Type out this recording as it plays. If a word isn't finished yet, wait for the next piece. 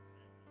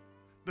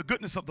The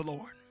goodness of the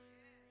Lord.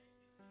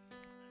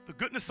 The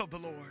goodness of the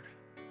Lord.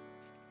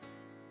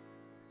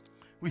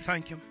 We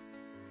thank him.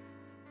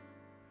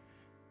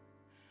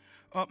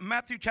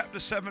 Matthew chapter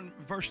 7,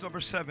 verse number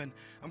 7.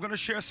 I'm going to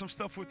share some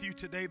stuff with you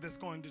today that's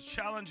going to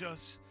challenge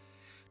us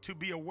to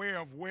be aware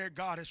of where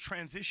God has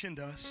transitioned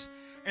us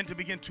and to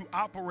begin to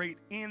operate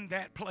in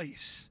that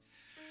place.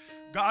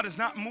 God is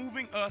not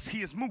moving us,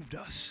 he has moved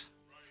us.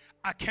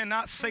 I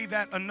cannot say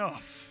that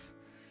enough.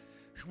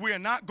 We are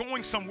not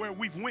going somewhere,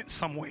 we've went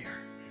somewhere.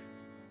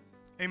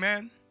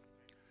 Amen.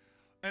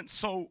 And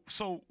so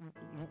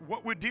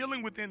what we're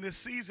dealing with in this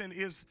season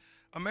is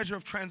a measure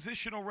of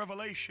transitional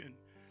revelation.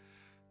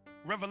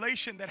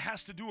 Revelation that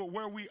has to do with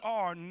where we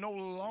are no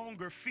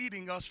longer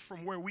feeding us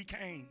from where we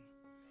came.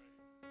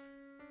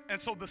 And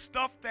so the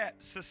stuff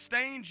that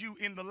sustained you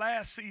in the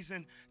last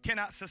season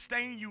cannot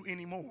sustain you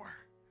anymore.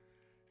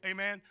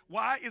 Amen.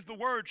 Why is the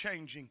word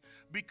changing?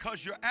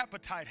 Because your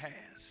appetite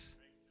has.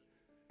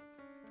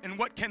 And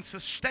what can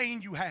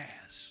sustain you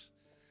has.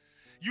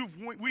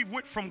 We've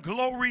went from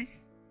glory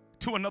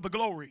to another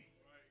glory.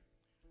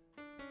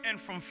 And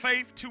from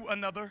faith to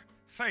another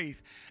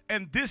faith.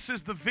 And this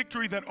is the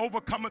victory that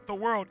overcometh the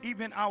world,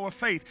 even our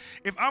faith.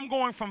 If I'm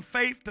going from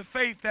faith to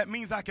faith, that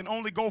means I can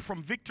only go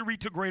from victory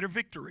to greater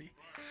victory.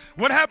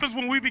 What happens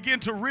when we begin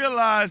to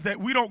realize that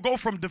we don't go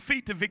from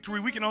defeat to victory?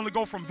 We can only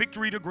go from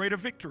victory to greater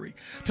victory,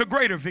 to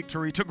greater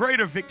victory, to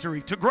greater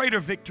victory, to greater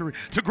victory,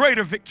 to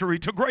greater victory,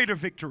 to greater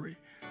victory.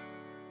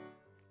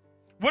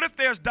 What if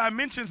there's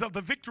dimensions of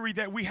the victory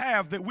that we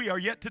have that we are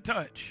yet to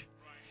touch?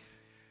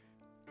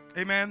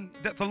 Amen.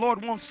 That the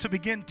Lord wants to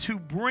begin to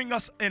bring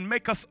us and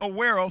make us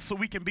aware of so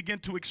we can begin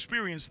to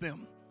experience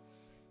them.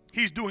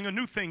 He's doing a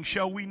new thing.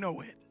 Shall we know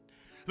it?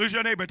 Look at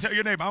your neighbor. Tell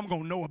your neighbor, I'm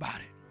going to know about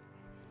it.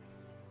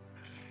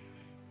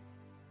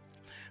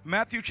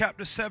 Matthew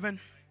chapter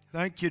 7.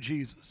 Thank you,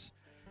 Jesus.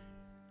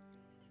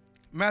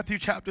 Matthew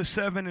chapter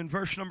 7 and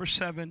verse number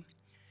 7.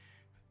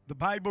 The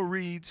Bible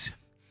reads,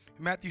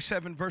 Matthew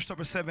 7, verse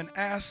number 7,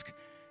 ask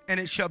and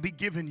it shall be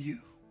given you.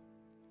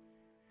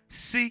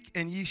 Seek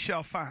and ye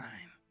shall find.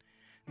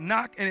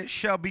 Knock and it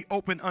shall be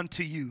opened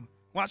unto you.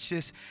 Watch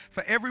this.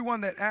 For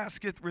everyone that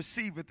asketh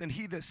receiveth, and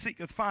he that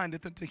seeketh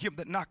findeth, and to him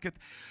that knocketh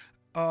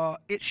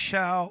it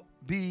shall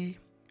be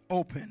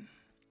open.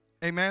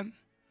 Amen.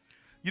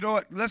 You know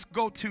what? Let's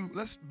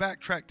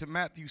backtrack to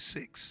Matthew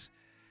 6,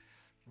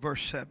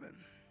 verse 7.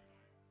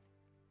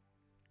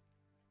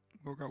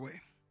 Work our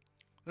way.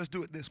 Let's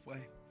do it this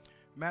way.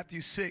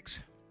 Matthew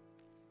 6,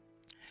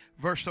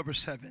 verse number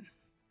 7.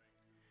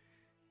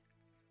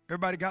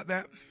 Everybody got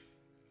that?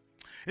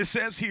 It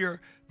says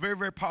here, very,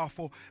 very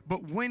powerful,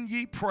 but when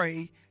ye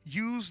pray,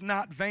 use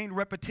not vain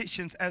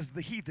repetitions as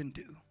the heathen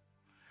do.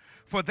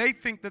 For they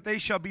think that they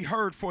shall be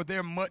heard for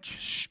their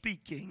much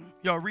speaking.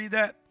 Y'all read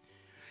that?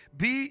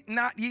 Be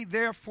not ye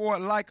therefore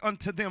like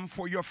unto them,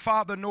 for your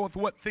Father knoweth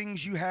what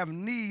things you have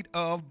need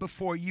of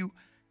before you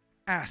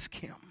ask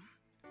him.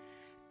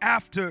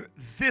 After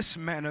this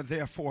manner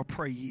therefore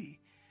pray ye,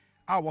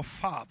 our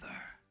Father,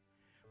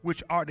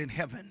 which art in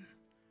heaven,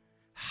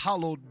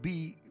 hallowed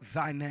be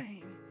thy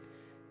name.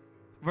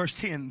 Verse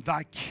 10,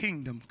 thy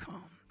kingdom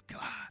come.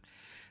 God,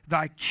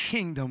 thy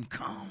kingdom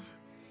come.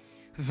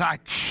 Thy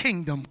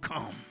kingdom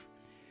come.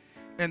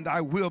 And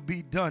thy will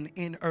be done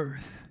in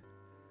earth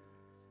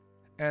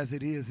as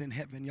it is in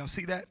heaven. Y'all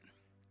see that?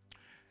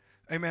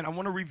 Amen. I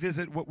want to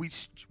revisit what we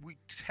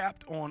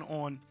tapped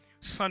on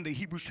Sunday,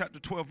 Hebrews chapter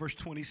 12, verse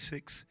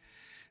 26.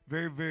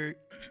 Very, very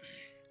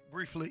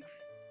briefly,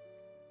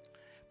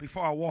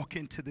 before I walk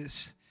into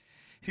this.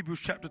 Hebrews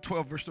chapter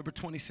 12, verse number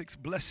 26.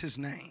 Bless his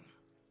name,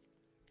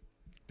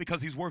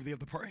 because he's worthy of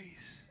the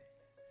praise.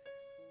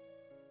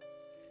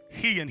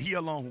 He and he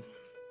alone.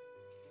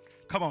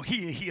 Come on,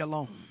 he and he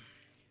alone.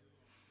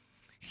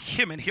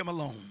 Him and him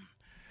alone.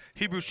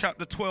 Hebrews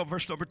chapter 12,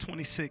 verse number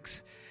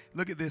 26.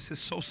 Look at this.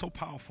 It's so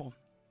powerful.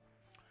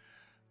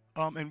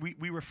 And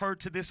we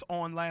referred to this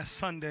on last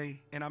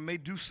Sunday, and I may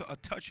do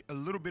a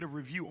little bit of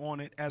review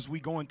on it as we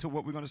go into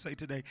what we're going to say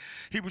today.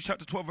 Hebrews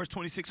chapter 12, verse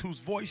 26, whose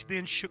voice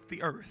then shook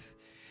the earth.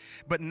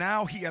 But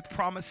now he hath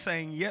promised,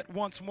 saying, yet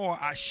once more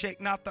I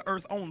shake not the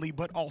earth only,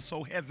 but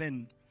also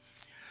heaven.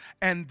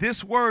 And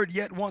this word,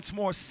 yet once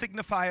more,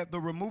 signifieth the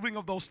removing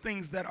of those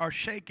things that are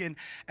shaken,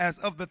 as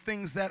of the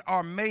things that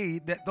are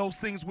made, that those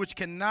things which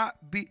cannot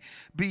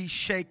be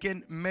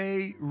shaken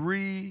may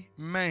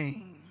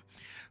remain.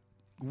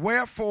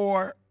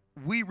 Wherefore,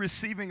 we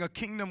receiving a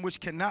kingdom which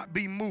cannot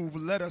be moved,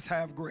 let us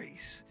have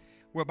grace,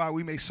 whereby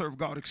we may serve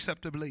God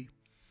acceptably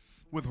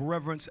with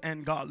reverence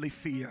and godly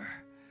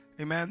fear.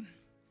 Amen.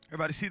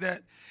 Everybody see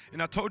that?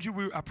 And I told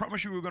you, I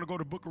promised you we were going to go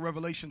to the book of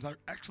Revelations. I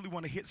actually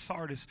want to hit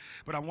Sardis,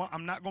 but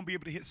I'm not going to be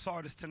able to hit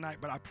Sardis tonight,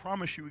 but I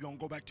promise you we're going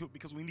to go back to it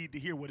because we need to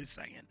hear what it's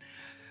saying.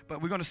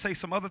 But we're going to say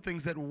some other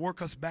things that will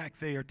work us back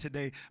there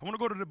today. I want to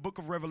go to the book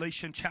of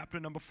Revelation, chapter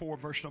number 4,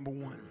 verse number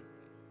 1.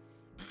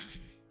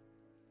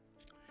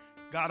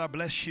 God, I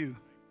bless you.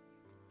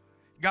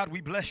 God,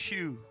 we bless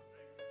you.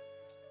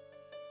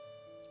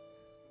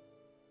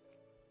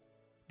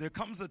 There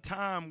comes a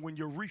time when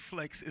your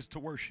reflex is to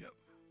worship.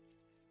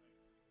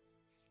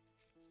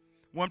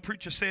 One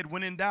preacher said,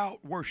 when in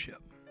doubt,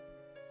 worship.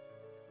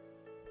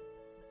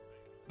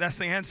 That's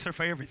the answer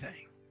for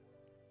everything.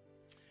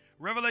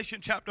 Revelation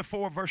chapter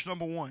 4, verse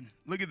number 1.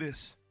 Look at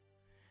this.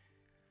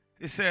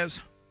 It says,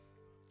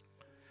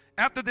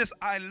 after this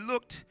I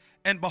looked,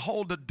 and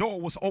behold, the door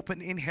was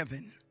open in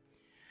heaven.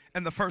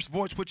 And the first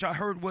voice which I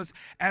heard was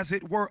as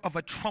it were of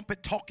a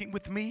trumpet talking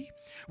with me,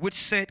 which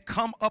said,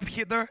 come up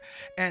hither,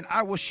 and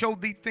I will show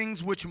thee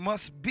things which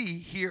must be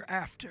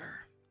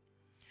hereafter.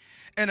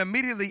 And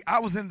immediately I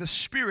was in the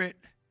spirit,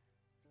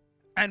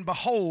 and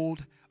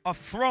behold, a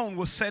throne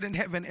was set in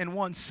heaven, and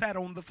one sat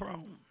on the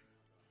throne.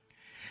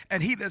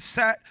 And he that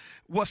sat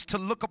was to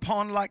look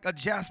upon like a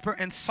jasper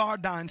and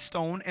sardine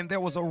stone, and there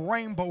was a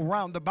rainbow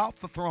round about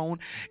the throne,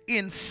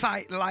 in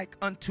sight like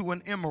unto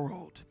an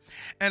emerald.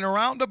 And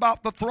around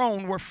about the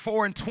throne were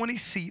 24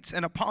 seats,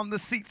 and upon the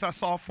seats I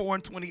saw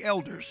 24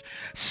 elders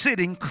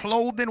sitting,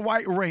 clothed in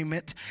white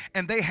raiment,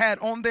 and they had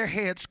on their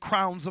heads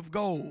crowns of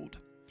gold.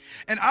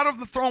 And out of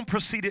the throne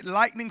proceeded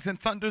lightnings and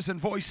thunders and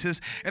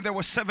voices, and there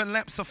were 7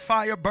 lamps of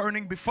fire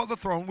burning before the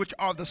throne, which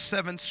are the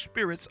 7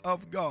 spirits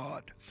of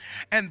God.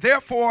 And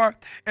therefore,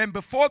 and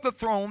before the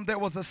throne there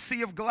was a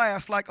sea of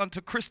glass like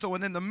unto crystal,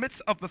 and in the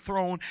midst of the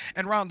throne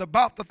and round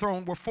about the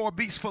throne were 4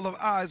 beasts full of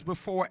eyes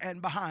before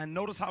and behind.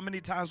 Notice how many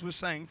times we're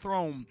saying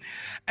throne.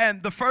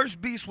 And the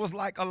first beast was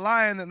like a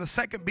lion, and the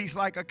second beast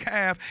like a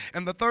calf,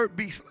 and the third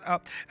beast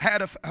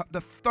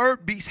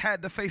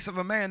had the face of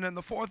a man, and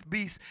the fourth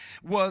beast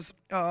was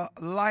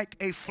like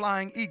a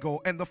flying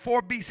eagle. And the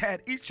 4 beasts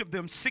had each of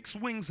them 6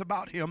 wings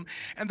about him,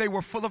 and they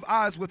were full of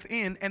eyes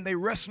within, and they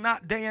rest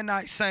not day and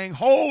night, saying,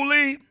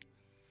 Holy,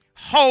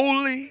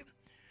 holy,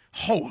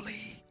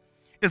 holy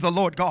is the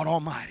Lord God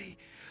Almighty,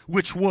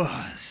 which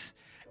was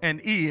and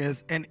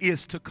is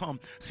to come.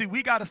 See,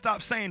 we got to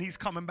stop saying he's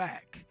coming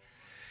back.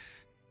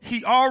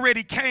 He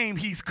already came,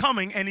 he's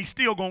coming, and he's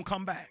still going to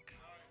come back.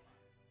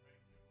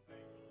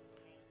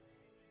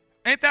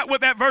 Ain't that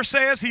what that verse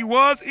says? He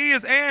was,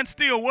 is, and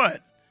still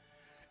what?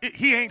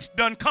 He ain't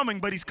done coming,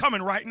 but he's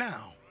coming right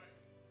now.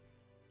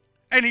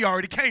 And he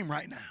already came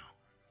right now.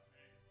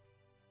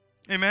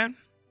 Amen.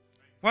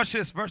 Watch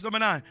this, verse number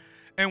 9.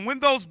 And when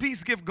those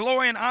beasts give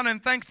glory and honor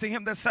and thanks to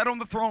him that sat on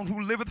the throne,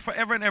 who liveth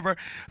forever and ever,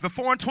 the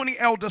 24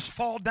 elders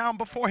fall down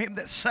before him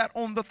that sat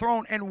on the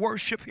throne and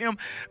worship him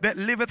that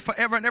liveth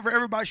forever and ever.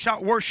 Everybody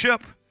shout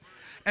worship.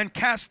 And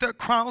cast their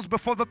crowns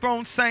before the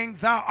throne, saying,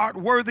 Thou art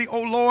worthy, O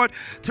Lord,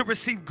 to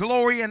receive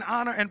glory and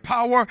honor and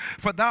power,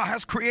 for thou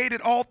hast created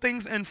all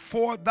things, and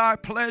for thy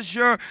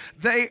pleasure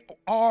they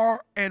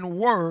are and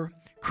were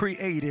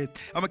created.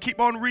 I'm going to keep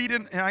on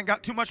reading, and I ain't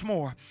got too much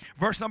more.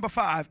 Verse number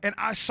 5. And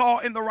I saw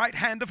in the right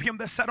hand of him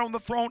that sat on the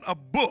throne a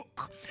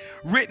book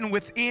written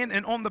within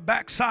and on the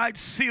backside,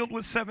 sealed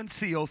with 7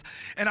 seals.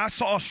 And I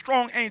saw a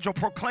strong angel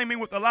proclaiming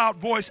with a loud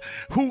voice,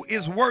 Who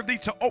is worthy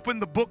to open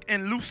the book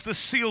and loose the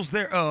seals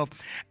thereof?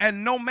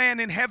 And no man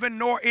in heaven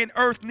nor in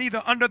earth,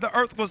 neither under the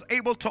earth, was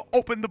able to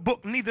open the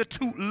book, neither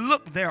to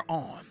look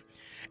thereon.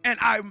 And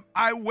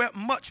I wept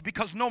much,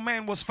 because no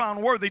man was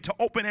found worthy to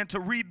open and to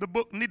read the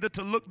book, neither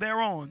to look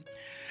thereon.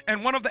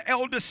 And one of the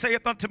elders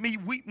saith unto me,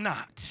 Weep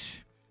not.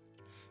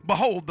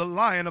 Behold, the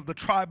Lion of the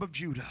tribe of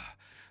Judah,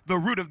 the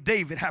root of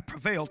David, hath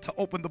prevailed to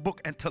open the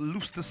book and to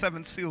loose the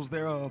 7 seals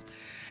thereof.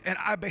 And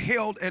I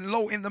beheld, and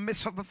lo, in the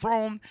midst of the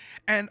throne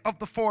and of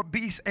the 4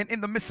 beasts, and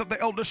in the midst of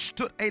the elders,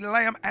 stood a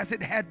lamb as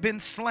it had been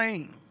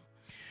slain,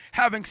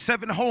 having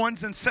 7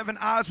 horns and 7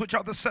 eyes, which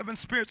are the 7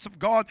 spirits of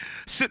God,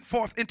 sent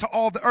forth into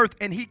all the earth.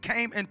 And he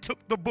came and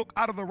took the book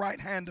out of the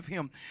right hand of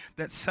him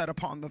that sat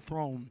upon the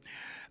throne.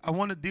 I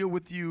want to deal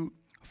with you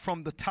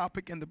from the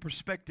topic and the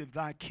perspective,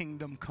 Thy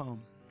kingdom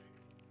come.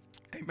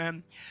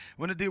 Amen.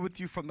 I want to deal with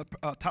you from the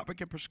topic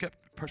and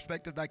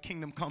perspective, Thy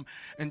kingdom come,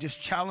 and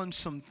just challenge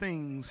some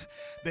things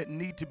that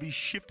need to be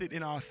shifted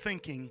in our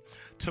thinking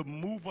to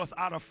move us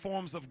out of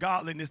forms of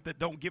godliness that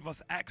don't give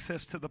us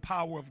access to the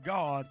power of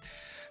God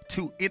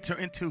to enter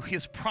into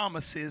his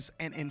promises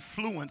and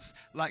influence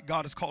like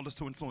God has called us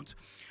to influence.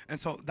 And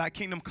so, Thy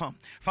kingdom come.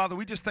 Father,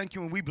 we just thank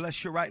you and we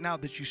bless you right now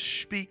that you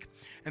speak,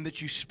 and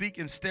that you speak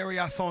in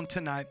stereos on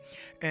tonight,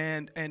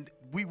 and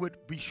we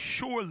would be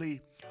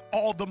surely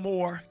all the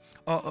more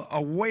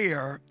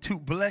aware to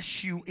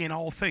bless you in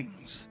all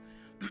things.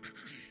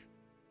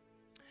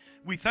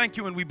 We thank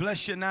you and we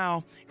bless you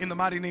now in the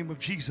mighty name of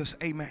Jesus.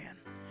 Amen.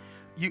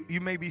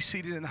 You may be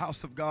seated in the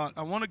house of God.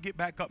 I want to get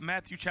back up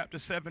Matthew chapter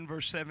 7,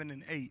 verse 7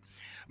 and 8.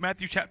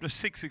 Matthew chapter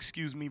 6,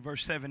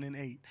 verse 7 and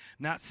 8.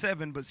 Not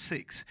 7, but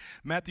 6.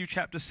 Matthew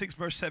chapter 6,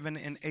 verse 7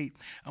 and 8.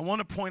 I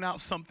want to point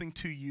out something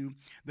to you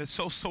that's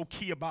so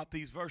key about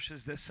these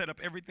verses that set up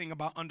everything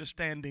about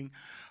understanding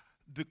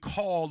the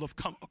call of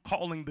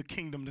calling the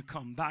kingdom to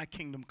come, Thy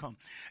kingdom come.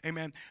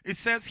 Amen. It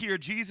says here,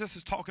 Jesus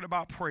is talking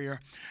about prayer,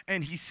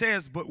 and he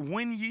says, but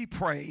when ye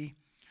pray,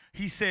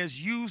 he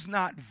says, use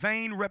not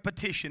vain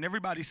repetition.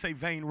 Everybody say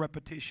vain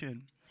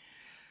repetition.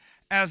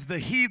 As the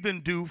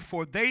heathen do,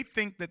 for they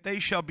think that they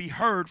shall be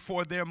heard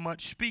for their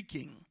much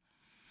speaking.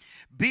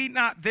 Be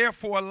not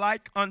therefore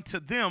like unto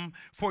them,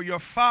 for your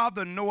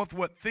Father knoweth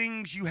what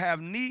things you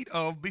have need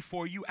of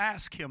before you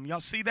ask him. Y'all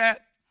see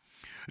that?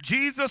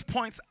 Jesus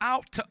points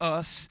out to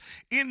us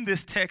in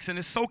this text, and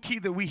it's so key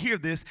that we hear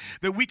this,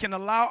 that we can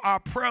allow our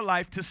prayer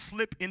life to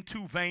slip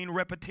into vain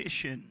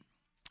repetition.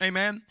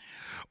 Amen.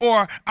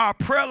 Or our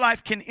prayer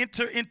life can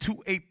enter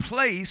into a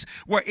place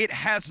where it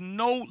has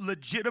no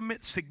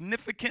legitimate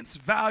significance,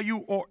 value,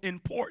 or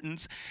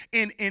importance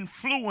in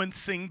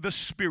influencing the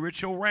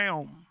spiritual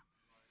realm.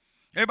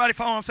 Everybody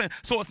follow what I'm saying?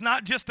 So it's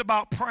not just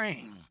about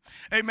praying.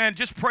 Amen.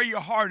 Just pray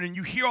your heart, and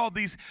you hear all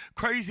these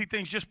crazy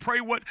things. Just pray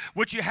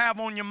what you have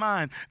on your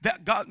mind.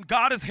 That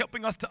God is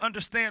helping us to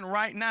understand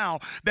right now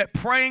that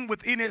praying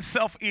within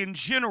itself in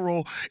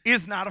general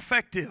is not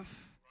effective.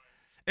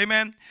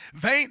 Amen.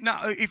 Now,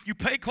 if you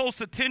pay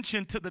close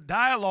attention to the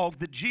dialogue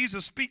that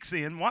Jesus speaks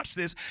in, watch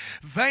this.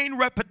 Vain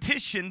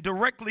repetition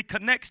directly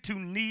connects to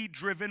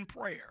need-driven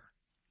prayer.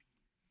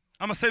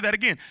 I'm going to say that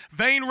again.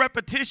 Vain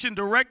repetition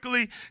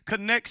directly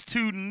connects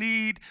to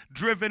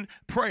need-driven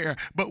prayer.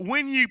 But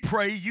when ye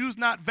pray, use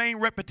not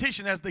vain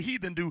repetition as the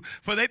heathen do,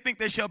 for they think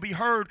they shall be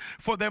heard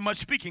for their much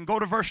speaking. Go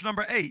to verse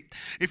number 8.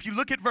 If you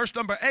look at verse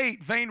number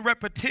 8, vain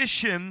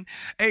repetition,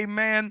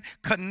 amen,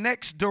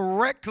 connects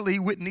directly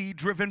with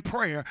need-driven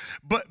prayer.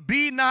 But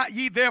be not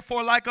ye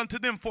therefore like unto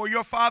them, for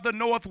your Father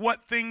knoweth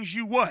what things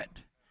you what?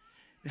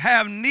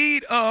 Have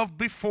need of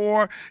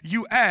before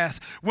you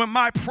ask. When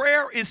my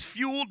prayer is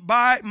fueled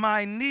by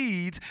my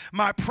needs,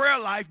 my prayer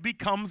life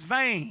becomes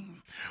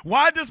vain.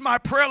 Why does my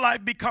prayer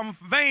life become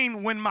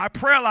vain when my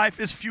prayer life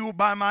is fueled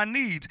by my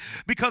needs?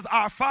 Because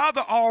our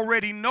Father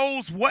already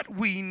knows what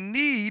we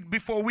need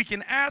before we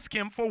can ask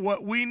him for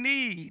what we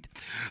need.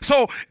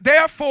 So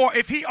therefore,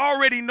 if he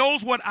already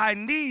knows what I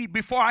need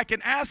before I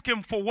can ask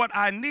him for what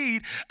I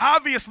need,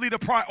 obviously the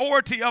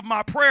priority of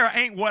my prayer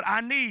ain't what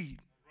I need.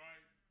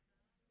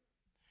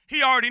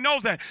 He already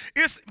knows that.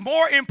 It's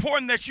more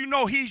important that you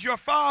know he's your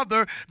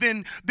Father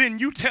than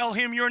you tell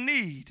him your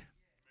need.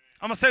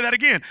 I'm going to say that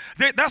again.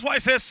 That's why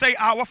it says, say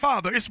our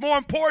Father. It's more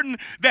important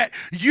that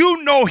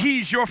you know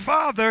he's your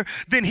Father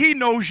than he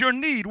knows your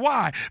need.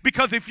 Why?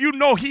 Because if you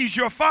know he's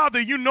your Father,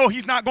 you know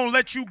he's not going to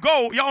let you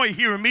go, y'all ain't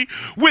hearing me,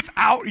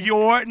 without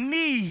your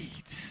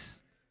needs.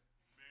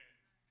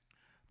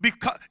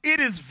 Because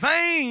it is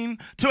vain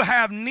to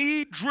have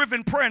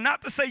need-driven prayer.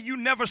 Not to say you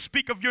never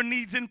speak of your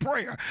needs in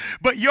prayer,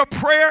 but your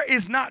prayer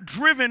is not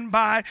driven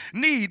by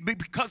need,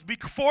 because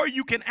before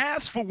you can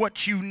ask for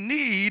what you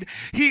need,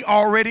 he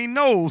already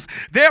knows.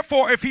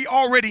 Therefore, if he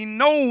already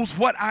knows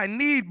what I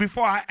need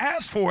before I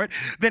ask for it,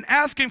 then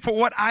asking for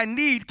what I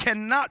need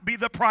cannot be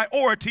the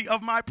priority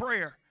of my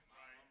prayer.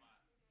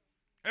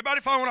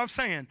 Everybody follow what I'm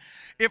saying?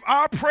 If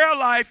our prayer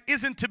life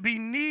isn't to be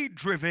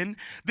need-driven,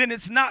 then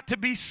it's not to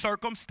be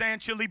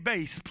circumstantially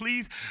based.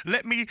 Please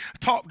let me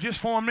talk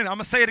just for a minute. I'm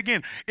going to say it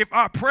again. If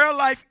our prayer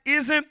life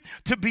isn't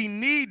to be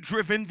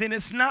need-driven, then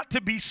it's not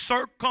to be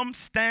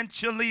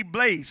circumstantially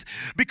based,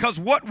 because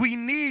what we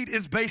need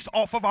is based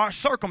off of our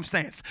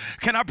circumstance.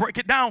 Can I break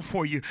it down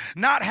for you?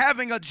 Not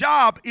having a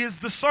job is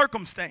the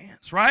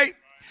circumstance, right?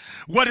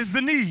 What is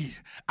the need?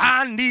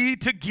 I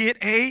need to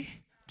get a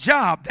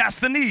job. That's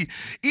the need.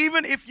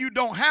 Even if you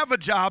don't have a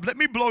job, let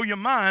me blow your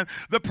mind.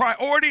 The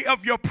priority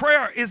of your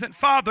prayer isn't,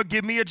 Father,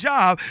 give me a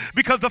job,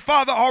 because the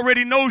Father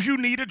already knows you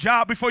need a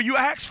job before you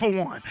ask for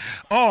one.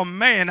 Oh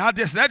man, that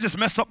just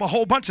messed up a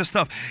whole bunch of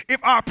stuff. If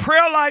our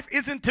prayer life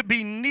isn't to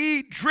be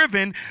need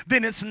driven,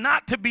 then it's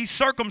not to be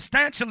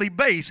circumstantially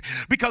based,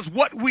 because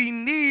what we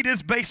need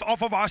is based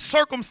off of our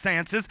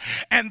circumstances,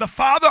 and the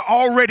Father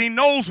already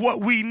knows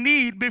what we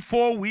need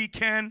before we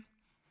can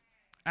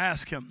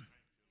ask him.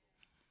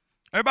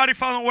 Everybody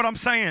following what I'm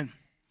saying?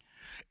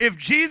 If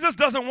Jesus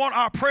doesn't want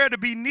our prayer to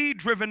be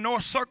need-driven nor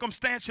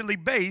circumstantially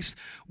based,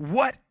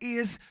 what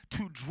is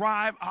to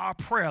drive our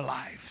prayer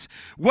lives?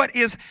 What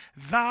is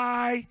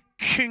thy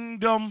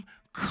kingdom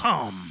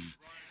come?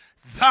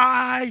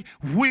 Thy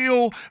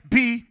will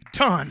be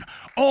done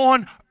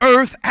on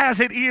earth as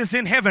it is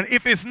in heaven.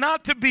 If it's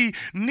not to be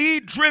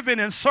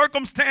need-driven and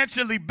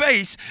circumstantially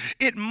based,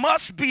 it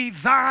must be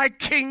thy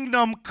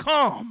kingdom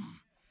come.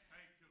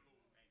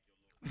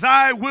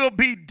 Thy will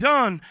be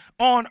done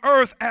on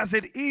earth as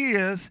it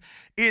is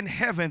in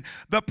heaven.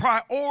 The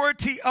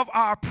priority of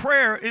our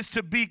prayer is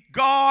to be,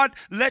 God,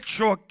 let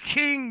your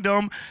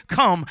kingdom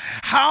come.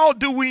 How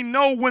do we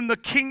know when the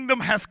kingdom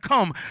has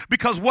come?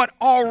 Because what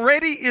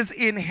already is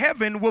in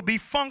heaven will be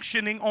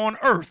functioning on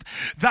earth.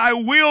 Thy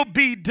will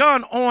be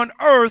done on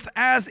earth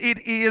as it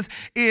is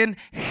in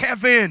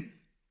heaven.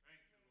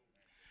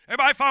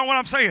 Everybody find what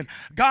I'm saying?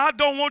 God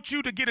don't want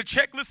you to get a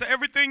checklist of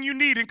everything you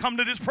need and come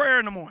to this prayer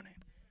in the morning.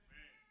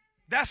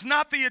 That's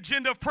not the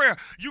agenda of prayer.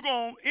 You're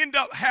going to end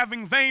up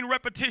having vain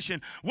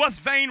repetition. What's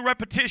vain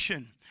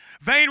repetition?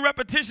 Vain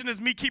repetition is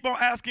me keep on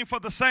asking for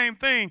the same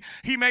thing.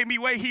 He made me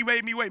wait. He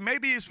made me wait.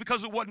 Maybe it's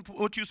because it wasn't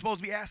what you're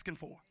supposed to be asking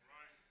for.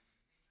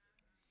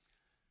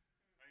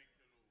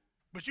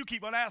 But you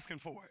keep on asking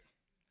for it.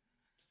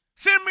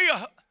 Send me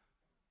a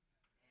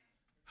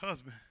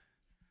husband.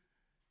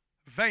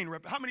 Vain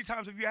repetition. How many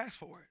times have you asked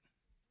for it?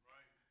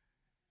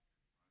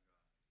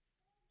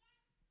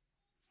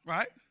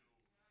 right?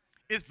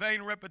 It's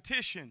vain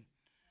repetition.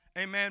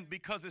 Amen.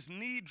 Because it's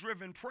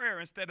need-driven prayer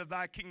instead of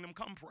thy kingdom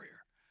come prayer.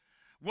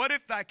 What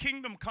if thy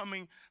kingdom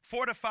coming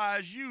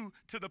fortifies you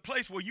to the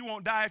place where you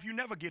won't die if you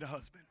never get a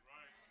husband?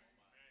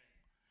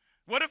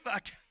 What if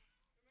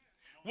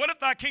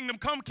thy kingdom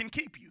come can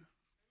keep you?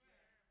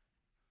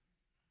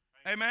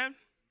 Amen.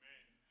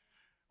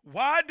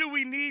 Why do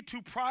we need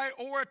to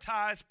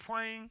prioritize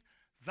praying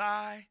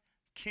thy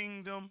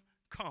kingdom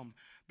come?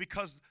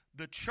 Because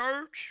the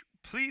church,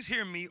 please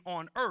hear me,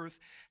 on earth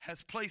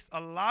has placed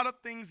a lot of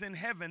things in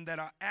heaven that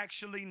are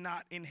actually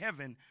not in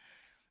heaven.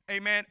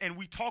 Amen. And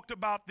we talked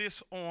about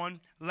this on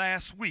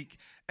last week,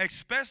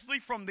 especially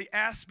from the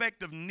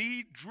aspect of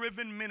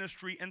need-driven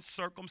ministry and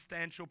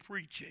circumstantial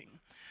preaching.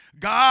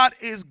 God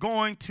is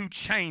going to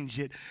change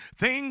it.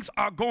 Things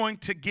are going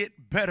to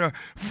get better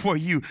for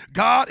you.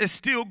 God is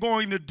still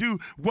going to do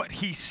what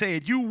he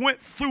said. You went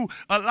through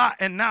a lot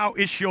and now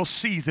it's your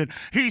season.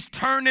 He's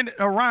turning it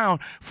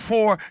around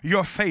for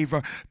your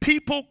favor.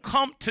 People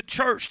come to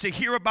church to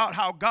hear about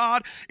how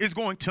God is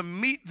going to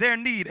meet their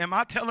need. Am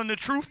I telling the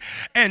truth?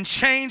 And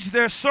change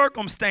their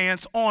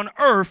circumstance on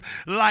earth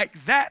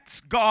like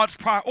that's God's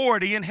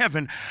priority in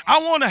heaven. I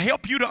want to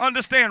help you to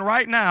understand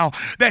right now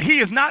that he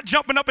is not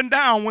jumping up and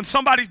down when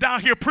somebody's down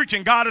here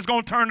preaching. God is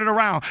going to turn it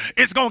around.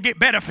 It's going to get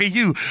better for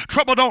you.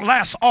 Trouble don't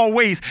last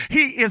always.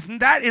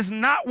 That is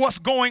not what's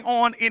going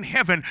on in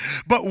heaven.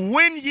 But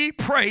when ye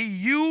pray,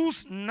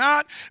 use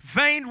not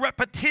vain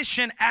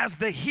repetition as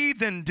the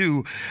heathen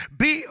do.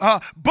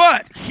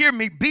 But hear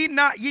me, be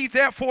not ye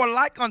therefore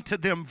like unto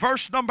them.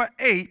 Verse number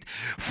 8,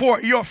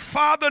 for your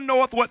Father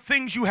knoweth what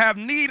things you have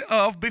need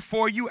of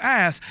before you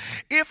ask.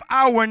 If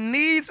our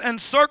needs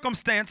and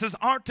circumstances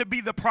aren't to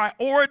be the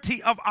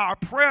priority of our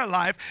prayer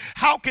life,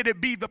 how could it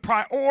be the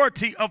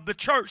priority of the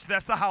church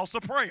that's the house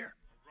of prayer?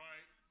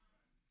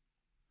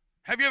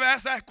 Have you ever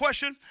asked that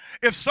question?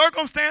 If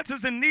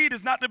circumstances and need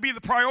is not to be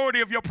the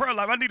priority of your prayer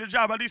life, I need a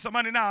job, I need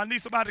somebody now, I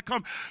need somebody to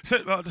come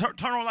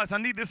turn on lights, I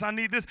need this,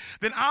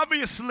 then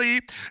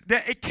obviously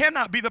that it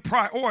cannot be the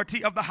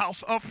priority of the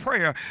house of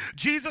prayer.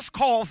 Jesus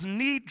calls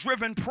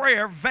need-driven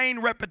prayer vain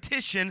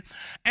repetition,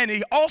 and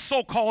he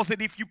also calls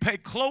it, if you pay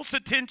close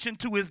attention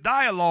to his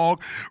dialogue,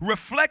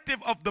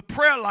 reflective of the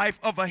prayer life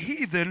of a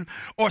heathen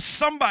or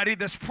somebody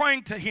that's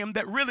praying to him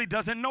that really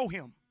doesn't know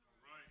him.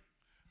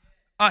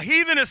 A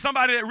heathen is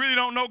somebody that really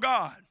don't know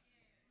God.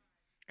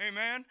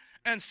 Amen.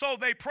 And so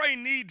they pray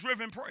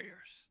need-driven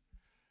prayers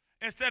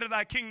instead of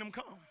thy kingdom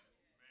come.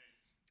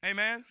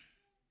 Amen.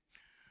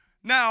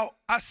 Now,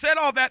 I said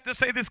all that to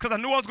say this because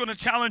I knew I was going to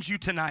challenge you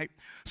tonight.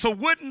 So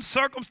wouldn't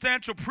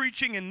circumstantial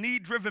preaching and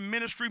need-driven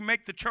ministry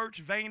make the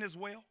church vain as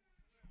well?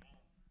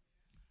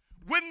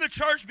 Wouldn't the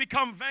church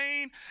become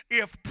vain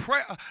if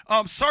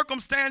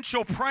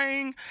circumstantial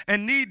praying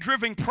and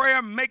need-driven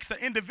prayer makes an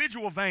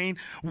individual vain?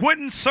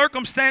 Wouldn't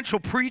circumstantial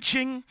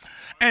preaching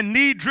and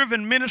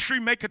need-driven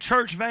ministry make a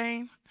church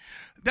vain?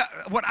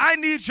 What I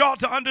need y'all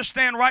to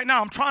understand right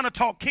now, I'm trying to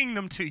talk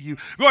kingdom to you.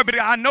 Glory be to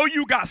God. I know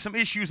you got some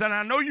issues and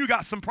I know you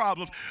got some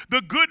problems.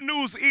 The good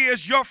news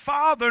is your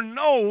Father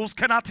knows,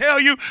 can I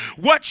tell you,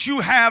 what you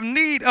have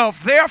need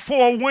of.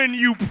 Therefore, when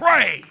you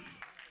pray,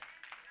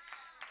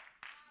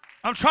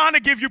 I'm trying to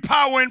give you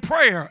power in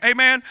prayer.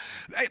 Amen.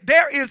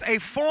 There is a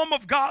form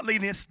of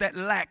godliness that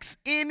lacks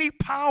any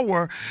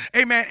power.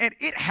 Amen. And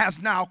it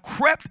has now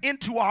crept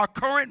into our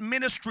current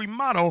ministry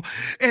model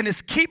and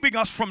is keeping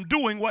us from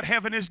doing what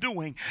heaven is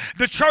doing.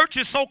 The church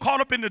is so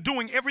caught up into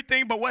doing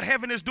everything but what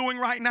heaven is doing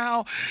right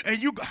now.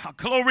 And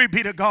glory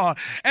be to God.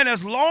 And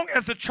as long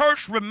as the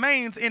church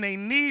remains in a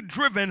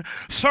need-driven,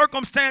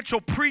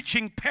 circumstantial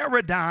preaching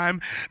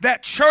paradigm,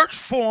 that church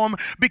form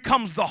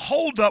becomes the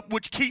holdup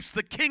which keeps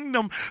the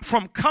kingdom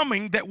from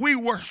coming that we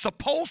were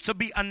supposed to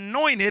be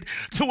anointed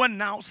to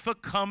announce the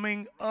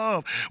coming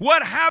of.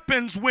 What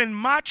happens when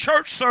my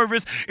church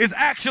service is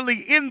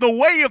actually in the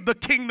way of the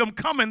kingdom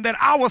coming that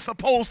I was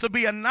supposed to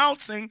be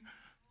announcing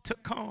to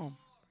come?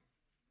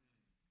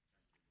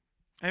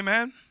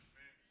 Amen.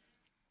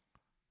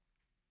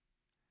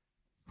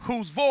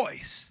 Whose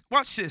voice?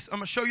 Watch this. I'm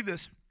going to show you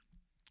this.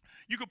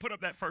 You can put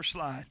up that first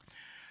slide.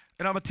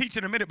 And I'm going to teach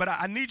in a minute, but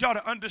I need y'all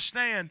to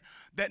understand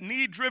that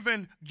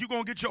need-driven, you're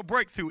going to get your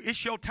breakthrough.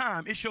 It's your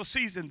time. It's your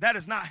season. That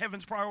is not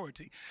heaven's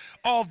priority.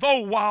 Although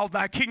while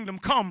thy kingdom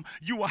come,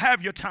 you will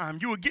have your time.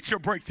 You will get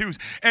your breakthroughs.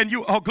 And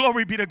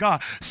glory be to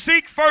God.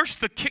 Seek first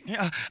the king.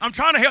 I'm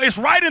trying to help. It's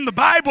right in the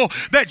Bible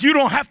that you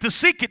don't have to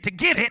seek it to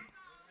get it.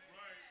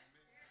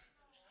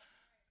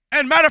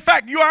 And matter of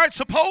fact, you aren't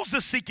supposed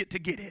to seek it to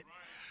get it.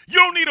 You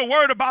don't need a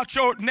word about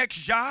your next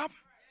job.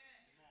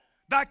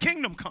 Thy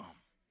kingdom come.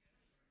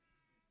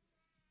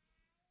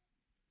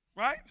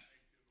 Right?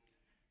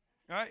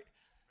 Right?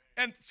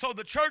 And so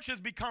the church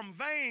has become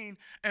vain,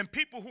 and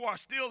people who are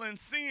still in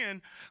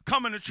sin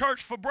coming to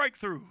church for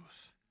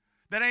breakthroughs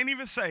that ain't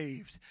even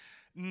saved,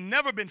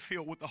 never been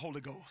filled with the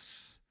Holy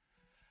Ghost.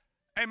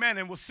 Amen.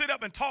 And we'll sit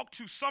up and talk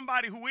to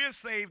somebody who is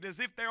saved as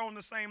if they're on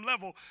the same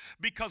level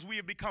because we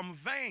have become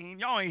vain.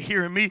 Y'all ain't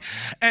hearing me.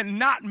 And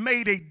not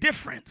made a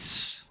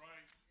difference.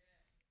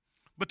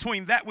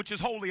 between that which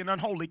is holy and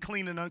unholy,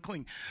 clean and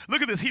unclean.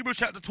 Look at this, Hebrews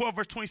chapter 12,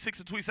 verse 26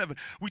 and 27.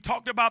 We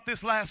talked about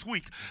this last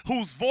week.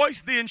 Whose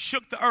voice then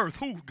shook the earth.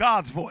 Who?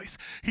 God's voice.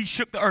 He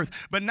shook the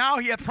earth. But now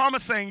he hath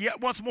promised, saying, yet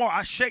once more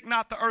I shake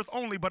not the earth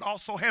only, but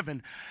also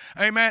heaven.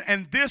 Amen.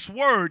 And this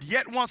word,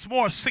 yet once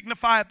more,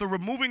 signifieth the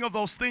removing of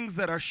those things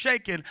that are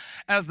shaken,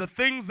 as the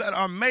things that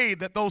are made,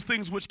 that those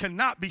things which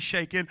cannot be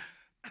shaken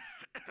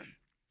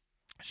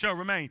shall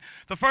remain.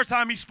 The first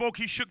time he spoke,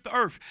 he shook the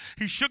earth.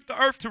 He shook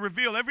the earth to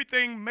reveal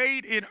everything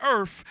made in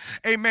earth,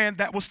 amen,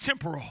 that was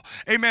temporal.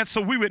 Amen,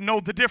 so we would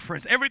know the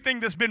difference. Everything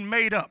that's been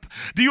made up.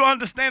 Do you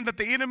understand that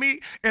the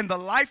enemy and the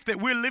life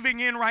that we're living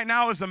in right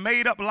now is a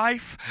made up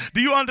life? Do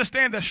you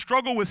understand that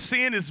struggle with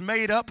sin is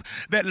made up,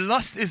 that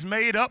lust is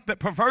made up, that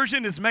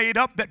perversion is made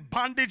up, that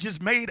bondage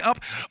is made up?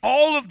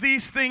 All of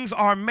these things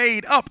are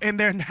made up, and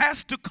there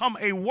has to come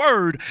a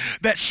word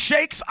that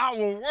shakes our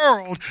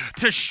world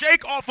to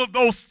shake off of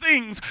those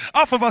things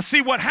off of us.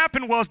 See, what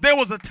happened was there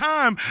was a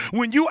time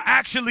when you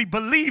actually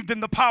believed in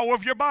the power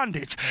of your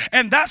bondage,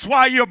 and that's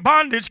why your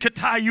bondage could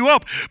tie you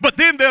up. But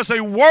then there's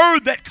a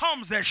word that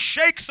comes that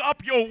shakes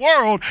up your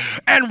world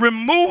and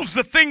removes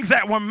the things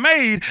that were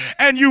made,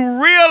 and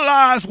you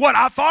realize what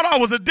I thought I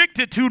was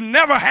addicted to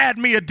never had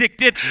me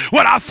addicted.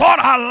 What I thought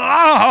I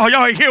loved,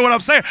 y'all hear what I'm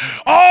saying?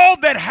 All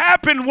that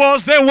happened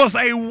was there was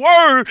a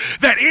word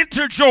that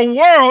entered your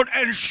world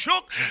and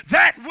shook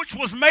that which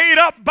was made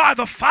up by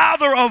the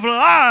father of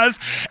lies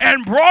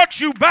and brought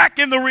you back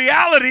in the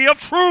reality of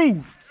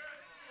truth.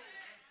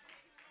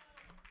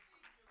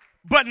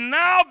 But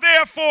now,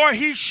 therefore,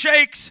 he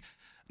shakes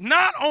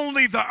not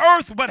only the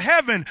earth, but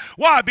heaven.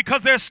 Why?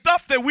 Because there's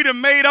stuff that we done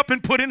made up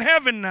and put in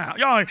heaven now.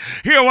 Y'all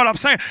hear what I'm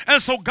saying?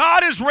 And so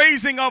God is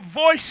raising up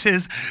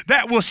voices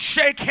that will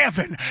shake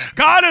heaven.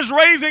 God is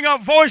raising up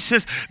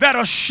voices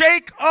that'll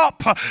shake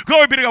up.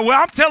 Glory be to God. What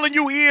I'm telling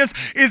you is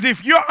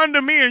if you're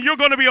under me and you're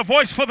going to be a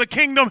voice for the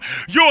kingdom,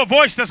 you're a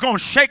voice that's going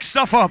to shake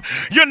stuff up.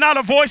 You're not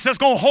a voice that's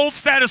going to hold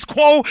status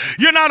quo.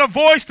 You're not a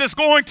voice that's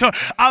going to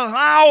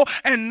allow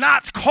and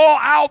not call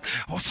out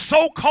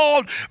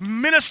so-called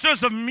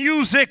ministers of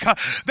music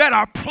that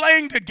are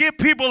playing to give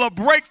people a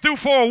breakthrough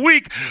for a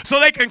week so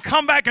they can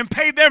come back and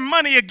pay their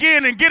money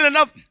again and get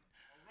enough.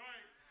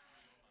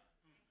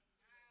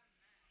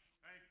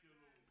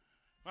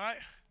 Right?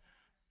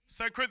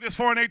 2 Corinthians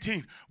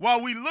 4:18.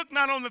 While we look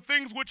not on the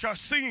things which are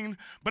seen,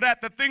 but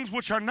at the things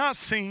which are not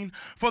seen,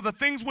 for the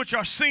things which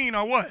are seen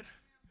are what?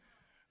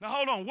 Now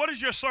hold on. What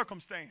is your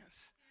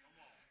circumstance?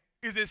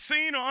 Is it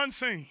seen or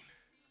unseen?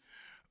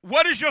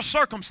 What is your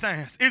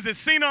circumstance? Is it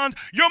seen or unseen?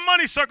 Your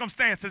money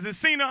circumstance, is it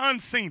seen or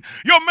unseen?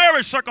 Your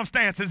marriage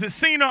circumstance, is it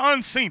seen or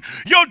unseen?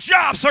 Your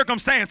job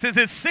circumstance, is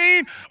it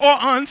seen or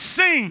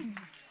unseen?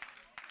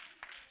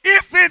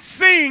 If it's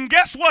seen,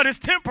 guess what? It's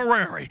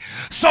temporary.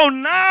 So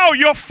now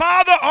your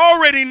father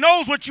already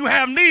knows what you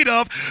have need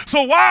of.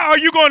 So why are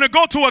you going to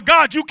go to a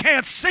God you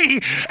can't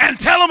see and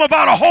tell him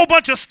about a whole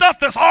bunch of stuff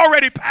that's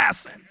already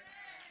passing?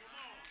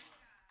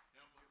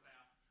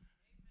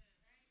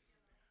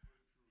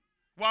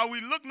 While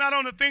we look not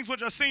on the things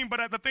which are seen, but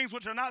at the things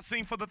which are not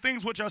seen, for the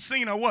things which are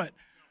seen are what?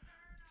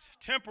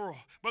 Temporal.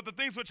 But the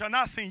things which are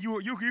not seen,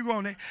 you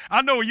going there.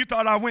 I know you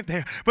thought I went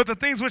there. But the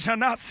things which are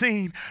not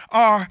seen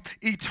are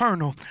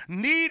eternal.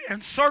 Need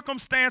and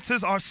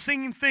circumstances are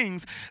seen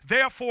things.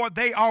 Therefore,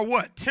 they are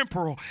what?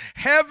 Temporal.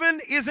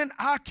 Heaven isn't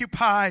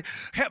occupied.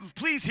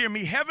 Please hear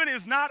me. Heaven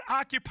is not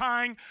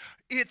occupying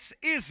its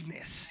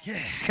isness.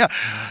 Yeah.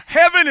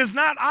 Heaven is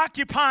not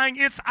occupying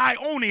its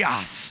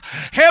ionios.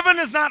 Heaven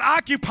is not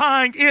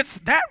occupying its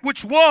that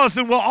which was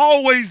and will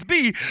always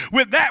be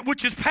with that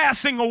which is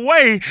passing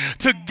away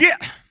to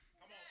get.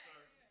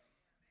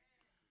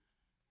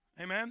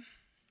 Amen.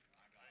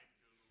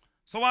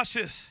 So watch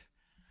this.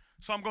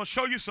 So I'm going to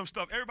show you some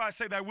stuff. Everybody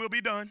say that will be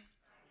done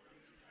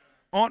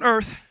on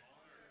earth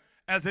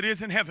as it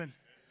is in heaven.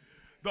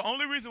 The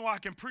only reason why I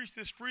can preach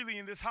this freely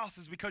in this house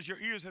is because your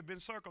ears have been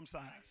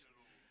circumcised.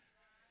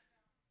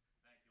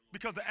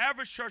 Because the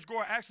average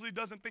churchgoer actually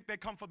doesn't think they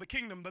come for the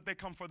kingdom, but they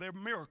come for their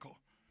miracle.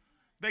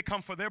 They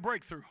come for their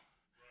breakthrough.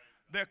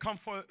 They come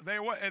for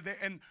their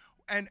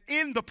and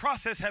in the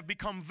process have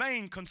become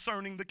vain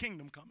concerning the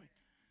kingdom coming.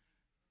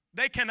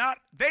 They cannot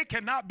be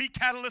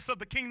catalysts of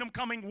the kingdom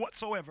coming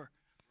whatsoever.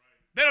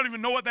 They don't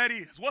even know what that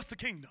is. What's the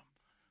kingdom?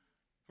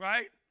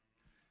 Right?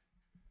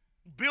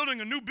 Building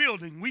a new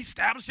building, we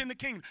establishing the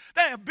kingdom.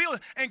 That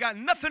building ain't got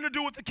nothing to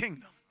do with the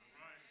kingdom.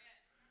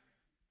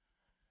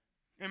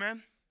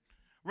 Amen.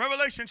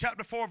 Revelation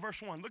chapter 4,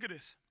 verse 1. Look at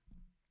this.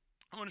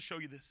 I want to show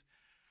you this.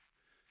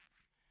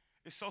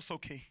 It's so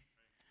key.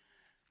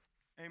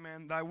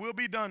 Amen. Thy will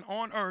be done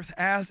on earth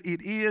as it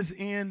is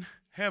in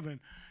heaven.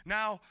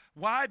 Now,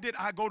 why did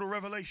I go to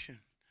Revelation?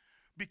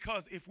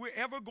 Because if we're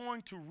ever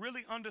going to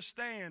really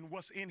understand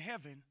what's in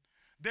heaven,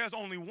 there's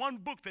only one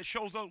book that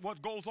shows us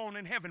what goes on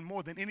in heaven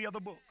more than any other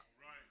book.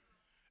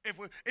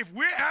 If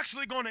we're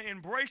actually going to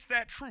embrace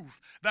that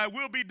truth, that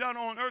will be done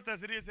on earth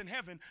as it is in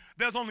heaven,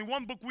 there's only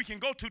one book we can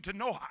go to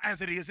know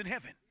as it is in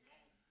heaven.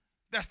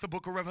 That's the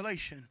book of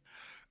Revelation.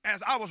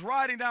 as I was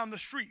riding down the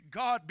street,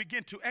 God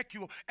began to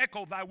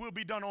echo, thy will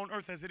be done on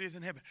earth as it is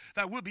in heaven.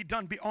 Thy will be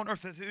done on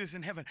earth as it is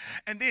in heaven.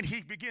 And then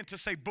he began to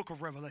say, book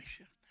of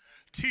Revelation.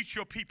 Teach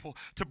your people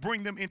to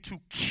bring them into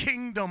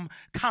kingdom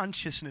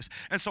consciousness.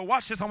 And so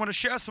watch this. I want to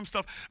share some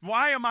stuff.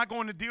 Why am I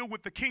going to deal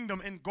with the kingdom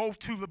and go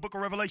to the book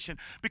of Revelation?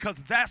 Because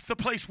that's the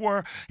place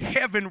where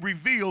heaven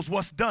reveals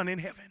what's done in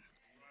heaven.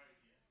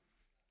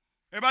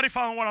 Everybody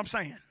following what I'm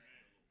saying?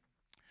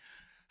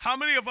 How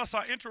many of us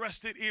are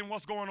interested in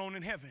what's going on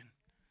in heaven?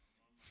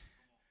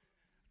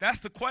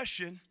 That's the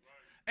question.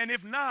 And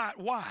if not,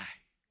 why?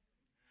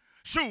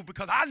 Shoot,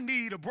 because I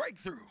need a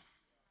breakthrough.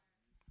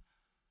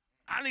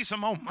 I need some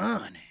more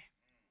money.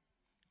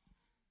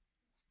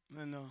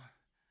 And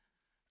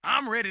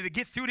I'm ready to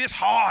get through this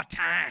hard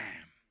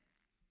time.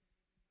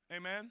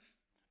 Amen.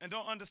 And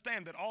don't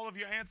understand that all of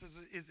your answers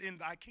is in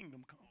thy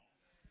kingdom come.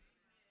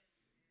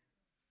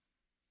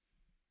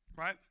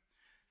 Right?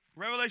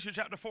 Revelation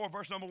chapter 4,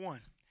 verse number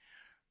 1.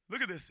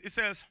 Look at this. It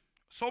says,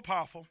 so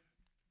powerful.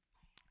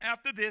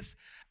 After this,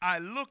 I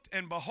looked,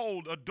 and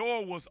behold, a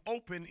door was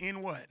open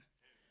in what?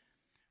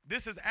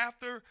 This is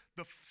after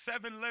the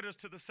 7 letters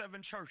to the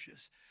 7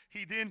 churches.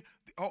 He then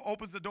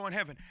opens the door in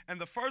heaven. And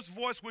the first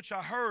voice which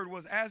I heard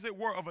was as it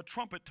were of a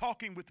trumpet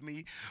talking with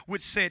me,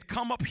 which said,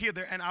 come up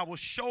hither, and I will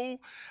show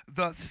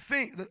the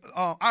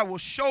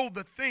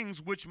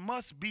things which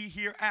must be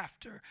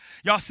hereafter.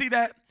 Y'all see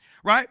that?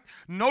 Right?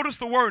 Notice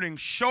the wording,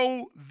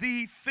 show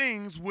thee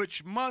things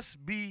which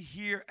must be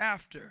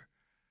hereafter.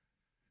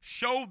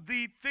 Show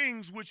thee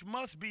things which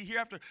must be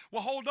hereafter.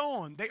 Well, hold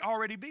on. They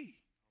already be.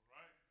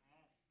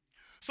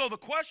 So the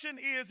question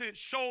isn't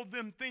show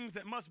them things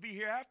that must be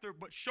hereafter,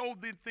 but show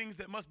them things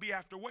that must be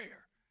after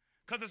where?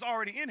 Because it's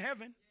already in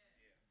heaven.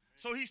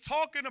 So he's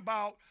talking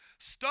about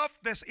stuff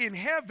that's in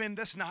heaven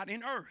that's not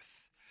in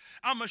earth.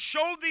 I'm going to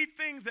show thee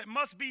things that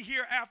must be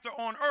hereafter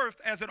on earth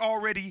as it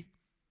already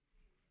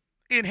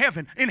in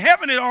heaven. In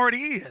heaven it already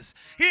is.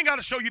 He ain't got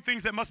to show you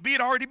things that must be.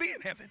 It already be in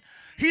heaven.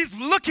 He's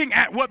looking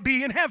at what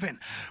be in heaven.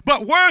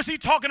 But where is he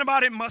talking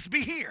about it must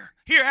be here?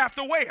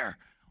 Hereafter where?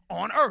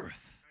 On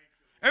earth.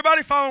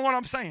 Everybody following what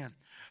I'm saying?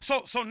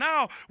 So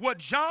now what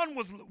John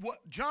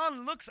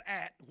looks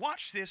at,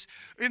 watch this,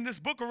 in this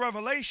book of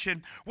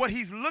Revelation, what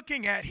he's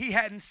looking at, he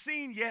hadn't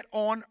seen yet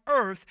on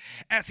earth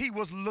as he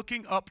was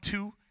looking up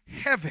to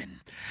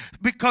heaven.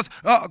 Because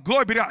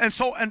glory be to God. And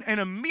so and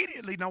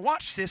immediately, now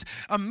watch this,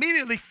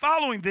 immediately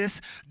following this,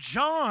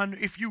 John,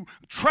 if you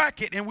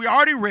track it, and we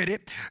already read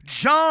it,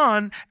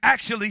 John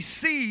actually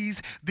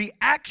sees the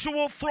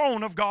actual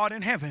throne of God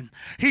in heaven.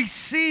 He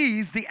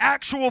sees the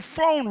actual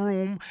throne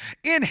room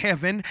in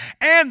heaven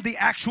and the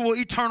actual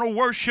eternal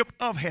worship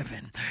of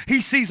heaven.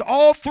 He sees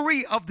all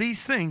 3 of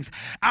these things.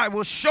 I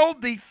will show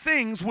thee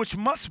things which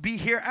must be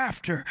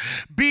hereafter.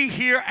 Be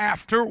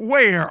hereafter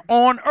where?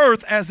 On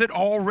earth as it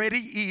already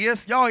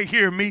is, y'all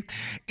hear me,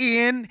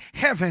 in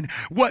heaven.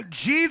 What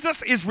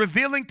Jesus is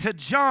revealing to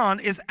John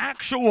is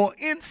actual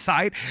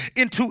insight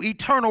into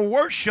eternal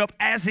worship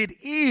as it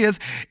is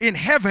in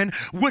heaven,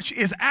 which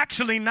is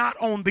actually not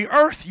on the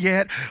earth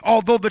yet,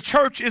 although the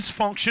church is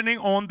functioning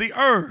on the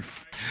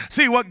earth.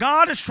 See, what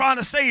God is trying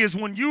to say is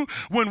when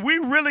we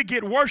really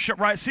get worship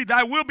right, see,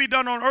 thy will be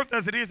done on earth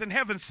as it is in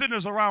heaven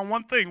centers around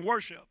one thing: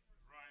 worship.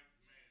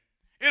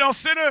 You know,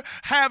 sinner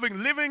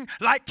living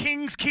like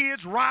king's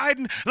kids,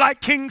 riding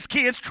like king's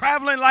kids,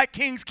 traveling like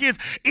king's kids,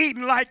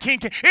 eating like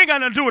king's kids. It ain't got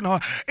nothing to do with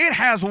it. It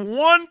has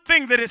one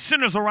thing that it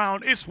centers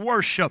around. It's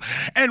worship.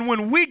 And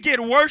when we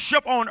get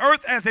worship on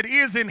earth as it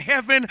is in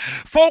heaven,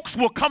 folks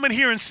will come in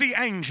here and see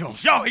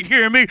angels. Y'all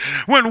hear me?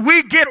 When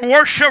we get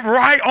worship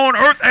right on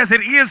earth as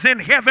it is in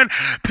heaven,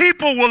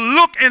 people will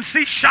look and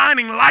see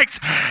shining lights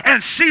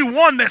and see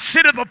one that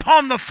sitteth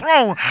upon the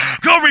throne.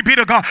 Glory be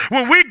to God.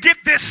 When we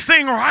get this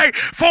thing right,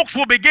 folks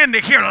will begin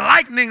to hear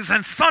lightnings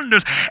and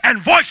thunders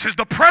and voices.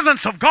 The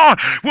presence of God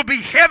will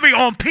be heavy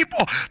on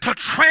people to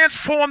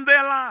transform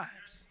their lives.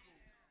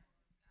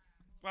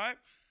 Right?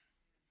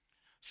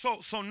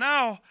 So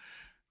now,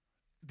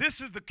 this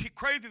is the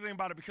crazy thing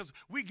about it, because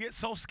we get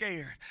so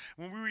scared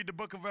when we read the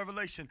book of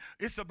Revelation.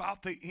 It's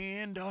about the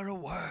end of the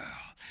world.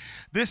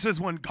 This is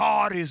when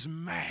God is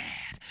mad.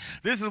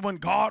 This is when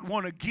God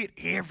want to get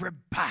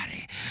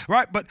everybody,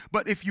 right?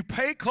 But if you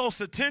pay close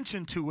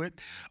attention to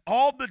it,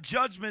 all the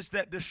judgments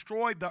that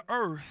destroyed the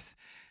earth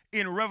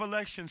in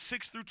Revelation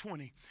 6 through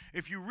 20.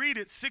 If you read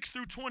it, 6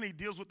 through 20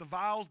 deals with the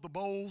vials, the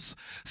bowls,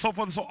 so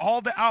forth. So all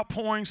the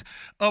outpourings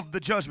of the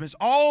judgments.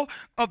 All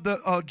of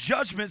the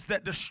judgments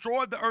that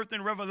destroyed the earth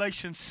in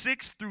Revelation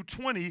 6 through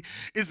 20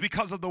 is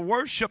because of the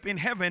worship in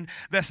heaven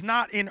that's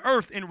not in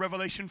earth in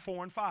Revelation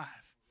 4 and 5.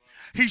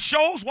 He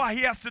shows why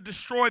he has to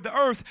destroy the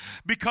earth,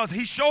 because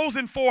he shows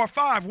in 4 or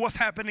 5 what's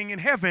happening in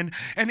heaven,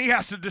 and he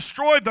has to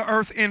destroy the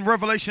earth in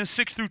Revelation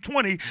 6 through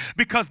 20,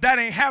 because that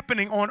ain't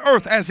happening on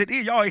earth as it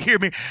is. Y'all hear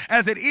me?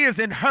 As it is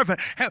in heaven.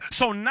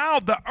 So now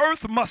the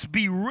earth must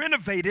be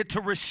renovated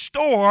to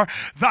restore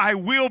thy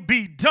will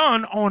be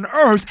done on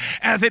earth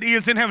as it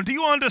is in heaven. Do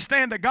you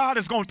understand that God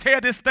is going to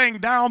tear this thing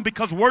down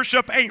because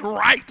worship ain't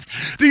right?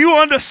 Do you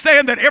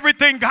understand that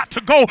everything got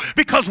to go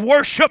because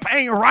worship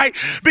ain't right?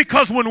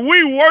 Because when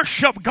we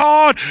worship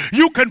God,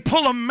 you can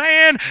pull a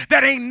man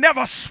that ain't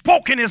never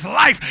spoken his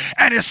life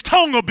and his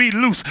tongue will be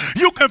loose.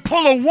 You can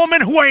pull a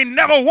woman who ain't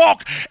never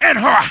walked and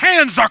her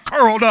hands are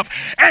curled up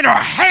and her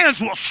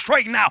hands will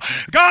straighten out.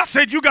 God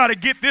said you got to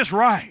get this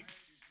right.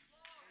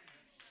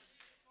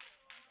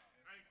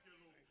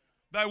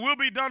 Thy will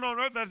be done on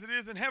earth as it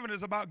is in heaven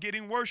is about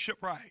getting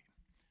worship right.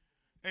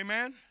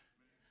 Amen.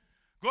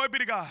 Glory be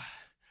to God.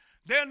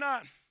 They're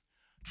not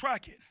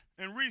track it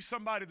and read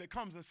somebody that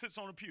comes and sits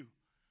on a pew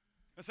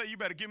and say, you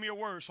better give me a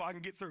word so I can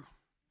get through.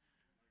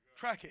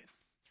 Track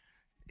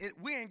it.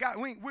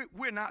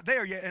 We're not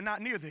there yet and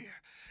not near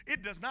there.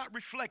 It does not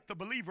reflect the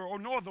believer or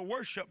nor the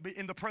worship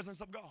in the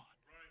presence of God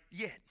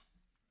yet.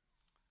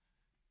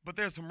 But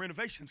there's some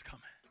renovations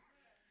coming.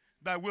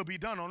 Thy will be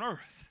done on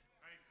earth.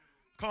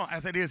 Come on,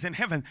 as it is in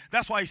heaven.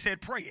 That's why he said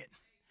pray it.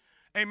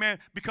 Amen.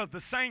 Because the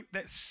saint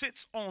that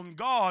sits on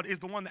God is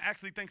the one that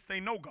actually thinks they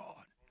know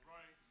God.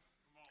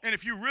 And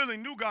if you really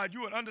knew God,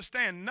 you would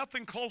understand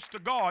nothing close to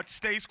God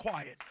stays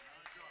quiet.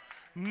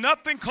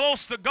 Nothing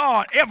close to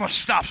God ever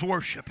stops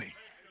worshiping.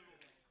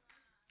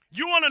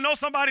 You want to know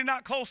somebody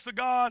not close to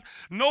God?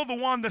 Know the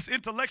one that's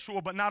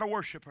intellectual but not a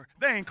worshiper.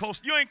 They ain't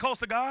close. You ain't close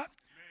to God.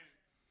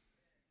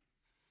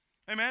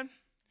 Amen.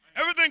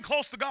 Everything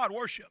close to God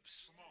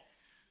worships.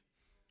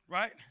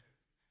 Right?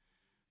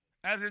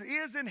 As it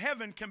is in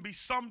heaven can be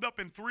summed up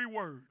in 3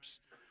 words.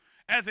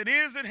 As it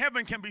is in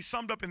heaven can be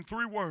summed up in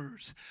 3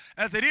 words.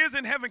 As it is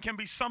in heaven can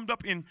be summed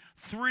up in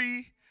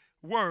 3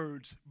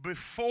 words.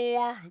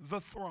 Before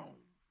the throne.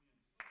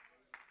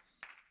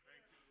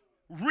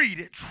 Read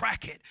it,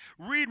 track it.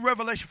 Read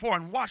Revelation 4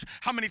 and watch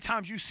how many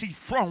times you see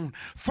throne,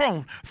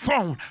 throne,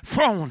 throne,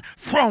 throne,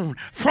 throne,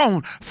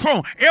 throne,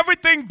 throne.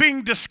 Everything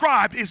being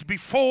described is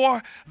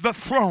before the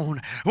throne.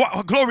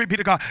 Well, glory be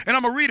to God. And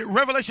I'm going to read it.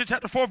 Revelation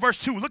chapter 4 verse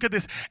 2. Look at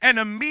this. And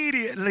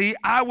immediately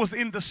I was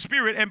in the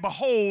spirit, and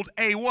behold,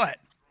 a what?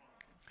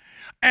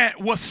 And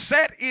was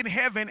set in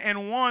heaven,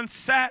 and one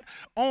sat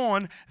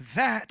on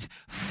that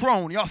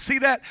throne. Y'all see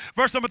that?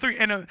 Verse number 3.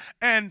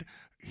 And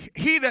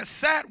he that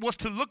sat was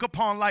to look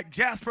upon like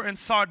jasper and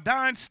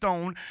sardine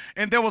stone,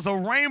 and there was a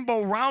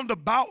rainbow round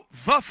about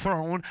the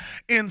throne,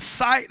 in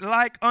sight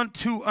like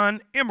unto an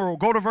emerald.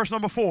 Go to verse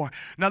number 4.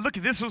 Now look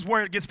at this, is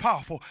where it gets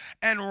powerful.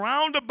 And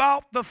round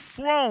about the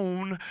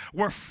throne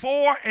were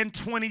 24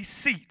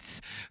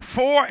 seats.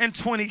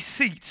 24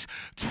 seats.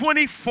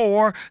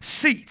 24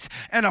 seats.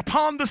 And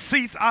upon the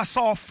seats I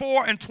saw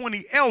 24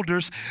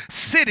 elders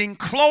sitting,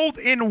 clothed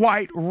in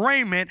white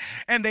raiment,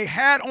 and they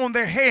had on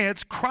their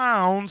heads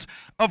crowns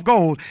of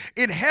gold.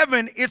 In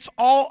heaven, it's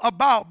all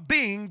about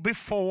being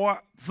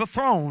before the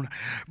throne.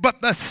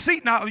 But the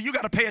seat, now you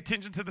got to pay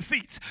attention to the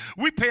seats.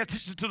 We pay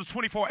attention to the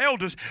 24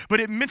 elders, but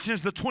it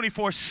mentions the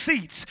 24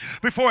 seats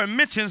before it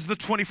mentions the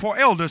 24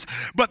 elders.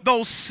 But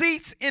those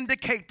seats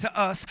indicate to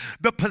us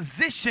the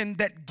position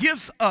that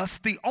gives us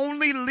the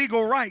only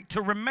legal right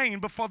to remain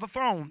before the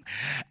throne.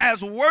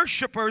 As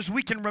worshipers,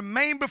 we can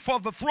remain before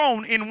the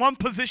throne in one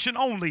position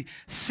only,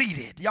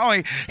 seated. Y'all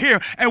ain't here,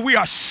 and we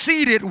are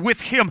seated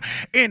with him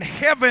in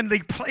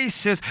heavenly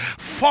places,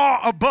 far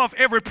above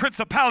every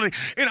principality.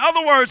 In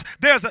other words,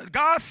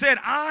 God said,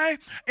 I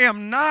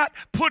am not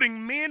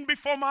putting men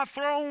before my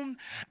throne.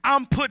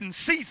 I'm putting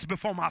seats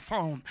before my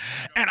throne.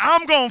 And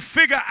I'm going to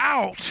figure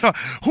out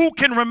who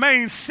can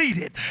remain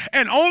seated.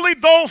 And only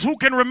those who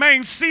can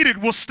remain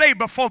seated will stay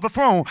before the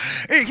throne.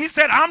 He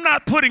said, I'm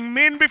not putting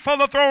men before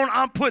the throne.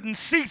 I'm putting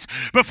seats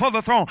before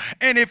the throne.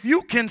 And if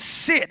you can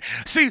sit,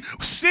 see,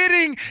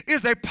 sitting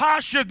is a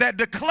posture that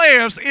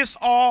declares it's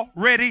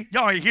already,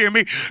 y'all hear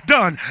me,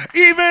 done.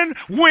 Even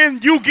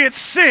when you get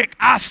sick,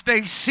 I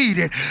stay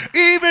seated.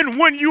 Even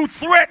when you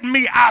threaten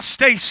me, I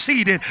stay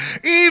seated.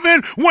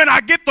 Even when I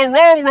get the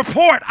wrong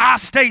report, I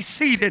stay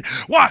seated.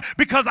 Why?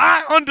 Because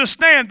I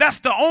understand that's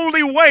the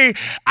only way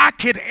I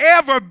could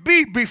ever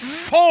be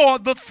before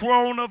the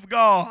throne of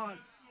God.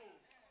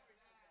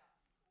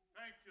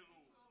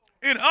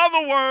 In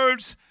other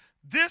words,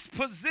 this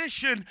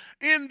position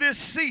in this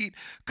seat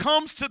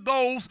comes to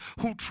those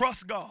who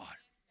trust God.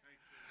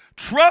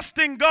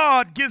 Trusting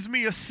God gives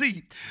me a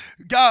seat.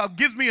 God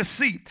gives me a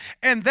seat.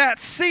 And that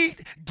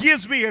seat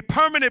gives me a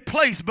permanent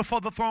place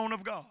before the throne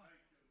of God.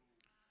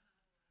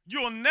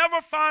 You'll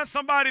never find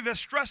somebody that's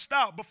stressed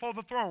out before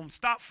the throne.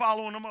 Stop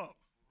following them up.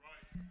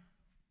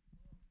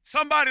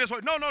 Somebody that's,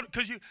 no,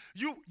 because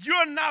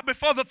you're not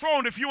before the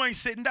throne if you ain't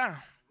sitting down.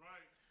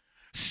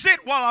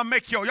 sit while I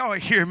make y'all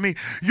hear me,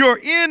 your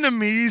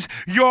enemies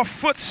your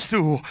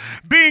footstool.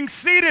 Being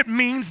seated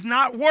means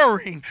not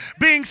worrying.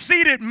 Being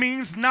seated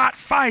means not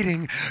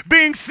fighting.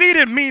 Being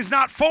seated means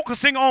not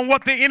focusing on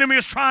what the enemy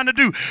is trying to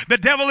do. The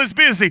devil is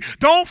busy.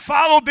 Don't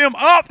follow them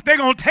up. They're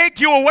going to take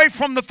you away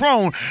from the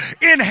throne.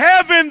 In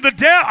heaven, the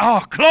devil,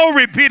 oh,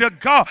 glory be to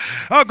God.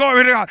 Oh,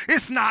 glory to God.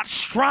 It's not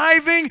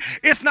striving.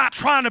 It's not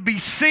trying to be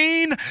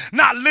seen,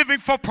 not living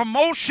for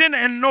promotion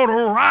and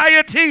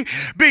notoriety.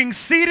 Being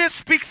seated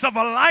speaks of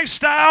a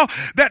lifestyle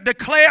that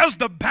declares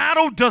the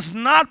battle does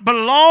not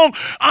belong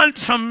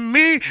unto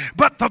me,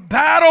 but the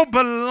battle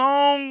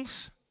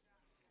belongs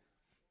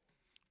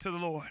to the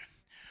Lord.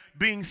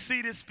 Being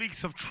seated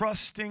speaks of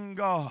trusting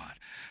God.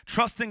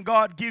 Trusting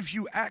God gives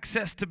you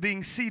access to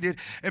being seated,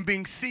 and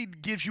being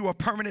seated gives you a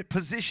permanent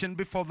position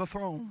before the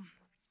throne.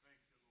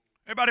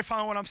 Everybody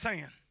find what I'm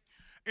saying?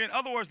 In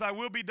other words, thy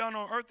will be done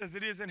on earth as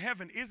it is in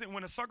heaven isn't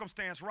when a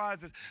circumstance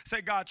rises,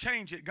 say, God,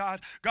 change it. God,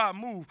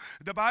 move.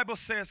 The Bible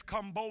says,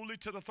 come boldly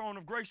to the throne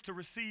of grace to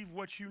receive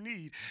what you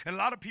need. And a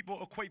lot of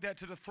people equate that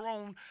to the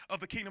throne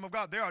of the kingdom of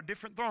God. There are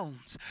different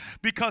thrones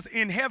because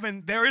in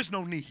heaven, there is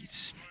no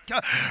needs.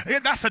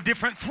 That's a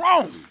different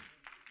throne.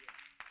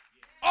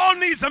 All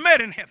needs are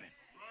met in heaven.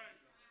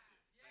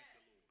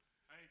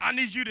 I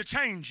need you to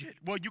change it.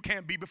 Well, you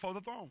can't be before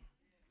the throne.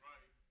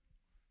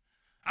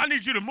 I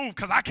need you to move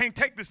because I can't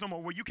take this no more.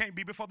 Well, you can't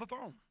be before the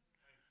throne.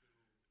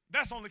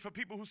 That's only for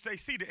people who stay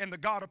seated, and the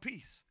God of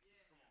peace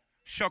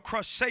shall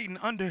crush Satan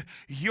under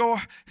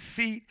your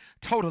feet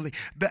totally.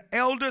 The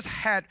elders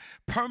had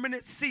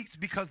permanent seats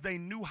because they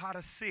knew how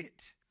to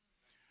sit.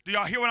 Do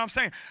y'all hear what I'm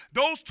saying?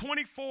 Those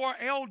 24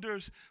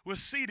 elders were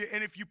seated,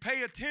 and if you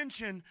pay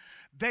attention,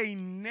 they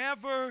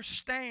never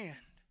stand.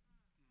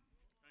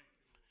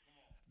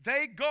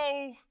 They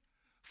go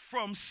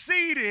from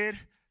seated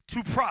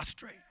to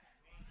prostrate.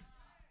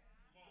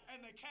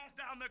 And they cast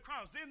down their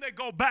crowns. Then they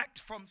go back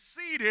from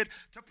seated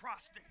to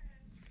prostrate.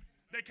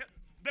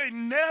 They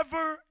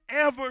never,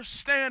 ever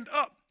stand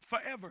up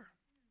forever.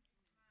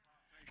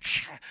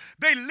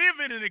 They live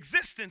in an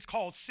existence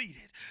called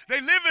seated.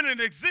 They live in an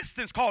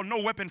existence called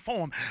no weapon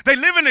formed. They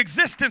live in an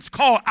existence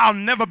called I'll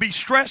never be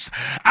stressed.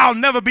 I'll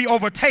never be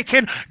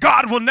overtaken.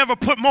 God will never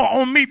put more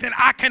on me than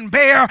I can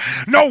bear.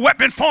 No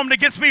weapon formed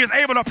against me is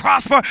able to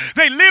prosper.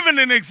 They live in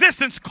an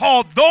existence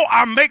called though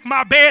I make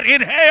my bed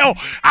in hell,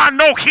 I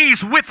know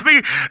he's with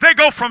me. They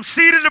go from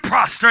seated to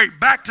prostrate,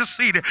 back to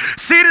seated.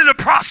 Seated to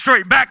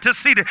prostrate, back to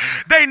seated.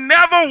 They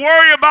never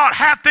worry about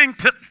having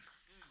to.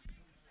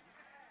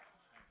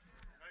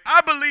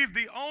 I believe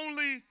the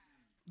only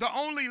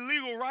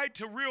legal right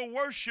to real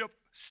worship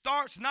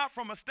starts not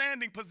from a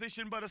standing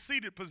position, but a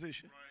seated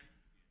position.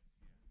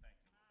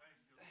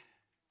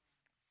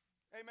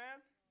 Right.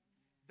 Amen.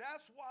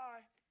 That's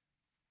why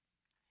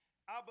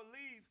I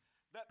believe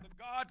that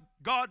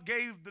God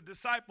gave the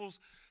disciples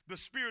the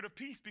spirit of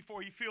peace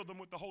before he filled them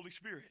with the Holy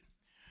Spirit.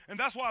 And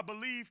that's why I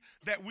believe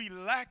that we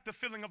lack the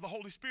filling of the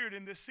Holy Spirit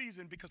in this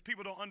season because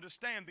people don't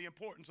understand the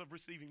importance of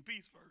receiving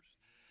peace first.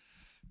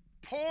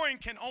 Pouring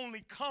can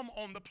only come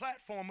on the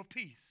platform of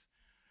peace.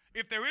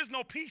 If there is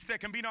no peace, there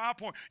can be no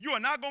outpouring. You are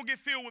not going to get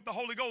filled with the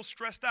Holy Ghost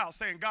stressed out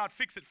saying, God,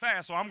 fix it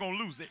fast or I'm going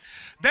to lose it.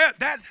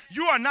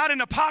 You are not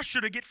in a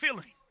posture to get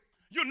filling.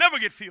 You'll never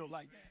get filled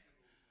like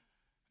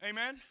that.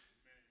 Amen?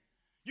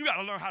 You got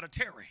to learn how to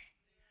tarry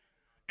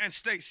and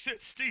sit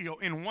still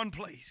in one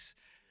place,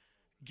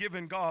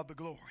 giving God the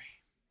glory.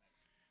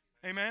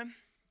 Amen?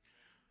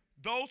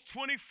 Those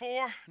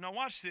 24, now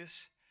watch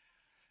this,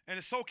 and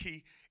it's so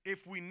key.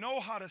 If we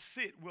know how to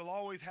sit, we'll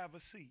always have a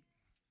seat.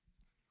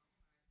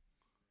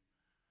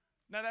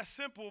 Now that's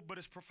simple, but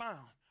it's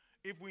profound.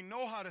 If we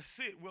know how to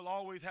sit, we'll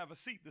always have a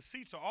seat. The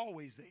seats are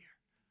always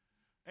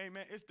there.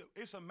 Amen.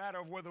 It's a matter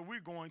of whether we're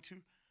going to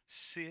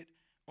sit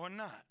or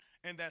not.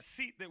 And that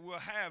seat that we'll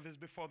have is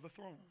before the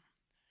throne.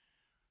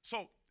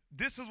 So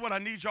this is what I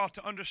need y'all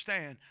to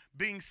understand.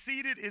 Being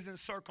seated isn't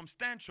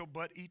circumstantial,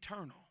 but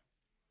eternal.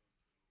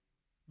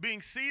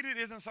 Being seated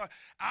isn't,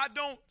 I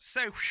don't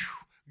say,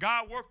 whew,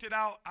 God worked it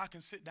out, I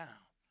can sit down.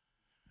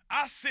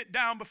 I sit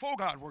down before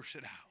God works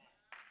it out.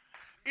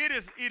 It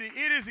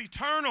is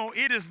eternal.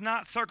 It is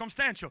not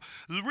circumstantial.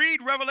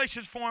 Read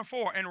Revelations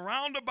 4:4. And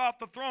round about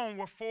the throne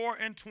were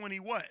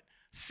 24 what?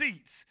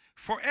 Seats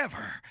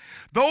forever.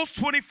 Those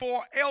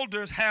 24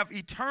 elders have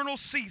eternal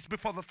seats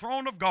before the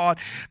throne of God.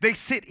 They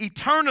sit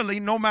eternally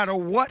no matter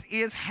what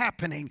is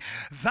happening.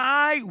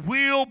 Thy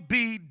will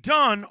be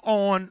done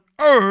on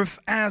earth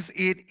as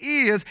it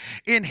is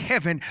in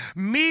heaven.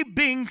 Me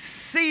being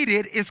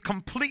seated is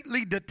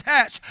completely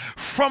detached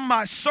from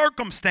my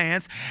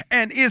circumstance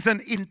and is an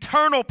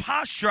internal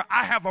posture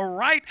I have a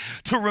right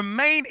to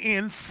remain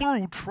in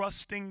through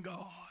trusting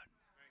God.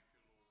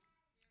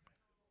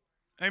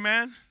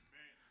 Amen.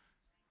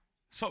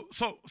 So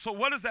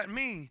what does that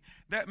mean?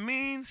 That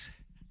means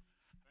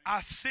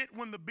I sit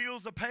when the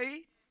bills are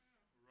paid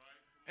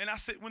and I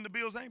sit when the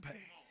bills ain't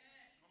paid.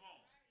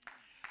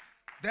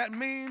 That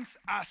means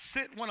I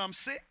sit when I'm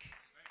sick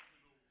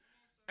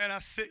and I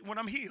sit when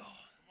I'm healed.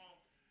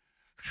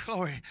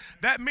 Glory.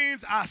 That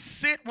means I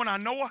sit when I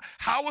know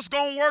how it's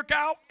going to work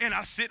out, and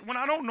I sit when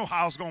I don't know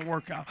how it's going to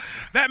work out.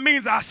 That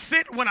means I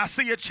sit when I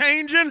see it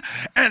changing,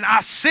 and I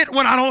sit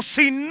when I don't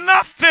see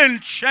nothing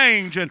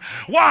changing.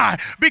 Why?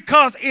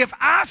 Because if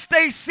I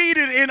stay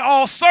seated in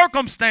all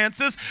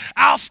circumstances,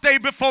 I'll stay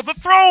before the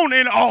throne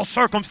in all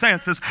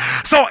circumstances.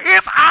 So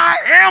if I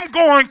am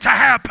going to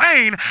have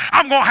pain,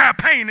 I'm going to have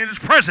pain in his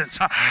presence.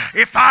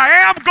 If I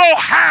am going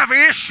to have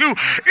an issue,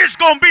 it's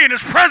going to be in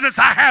his presence.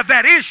 I have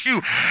that issue.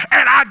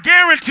 And I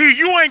guarantee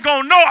you ain't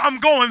going to know I'm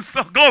going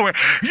through. Glory.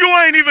 You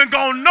ain't even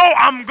going to know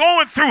I'm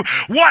going through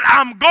what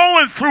I'm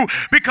going through,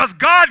 because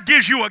God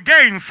gives you a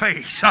game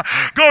face.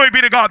 Glory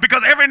be to God.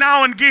 Because every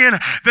now and again,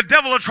 the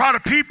devil will try to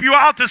peep you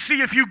out to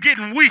see if you're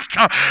getting weak.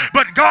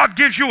 But God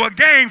gives you a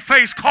game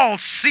face called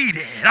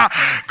seated.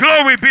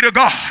 Glory be to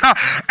God.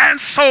 And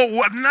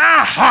so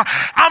now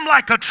I'm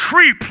like a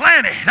tree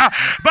planted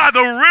by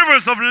the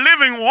rivers of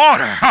living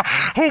water,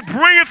 who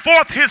bringeth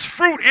forth his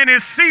fruit in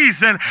his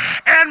season,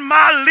 and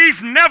my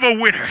leaf never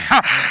wither.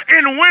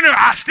 In winter,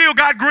 I still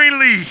got green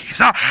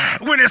leaves.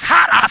 When it's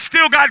hot, I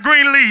still got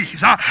green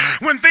leaves.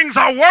 When things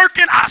are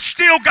working, I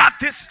still got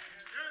this.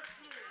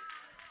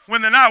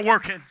 When they're not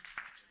working.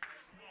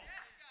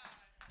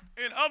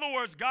 In other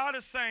words, God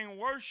is saying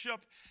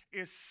worship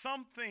is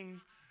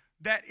something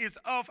that is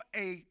of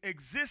a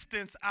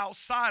existence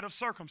outside of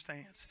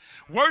circumstance.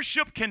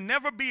 Worship can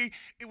never be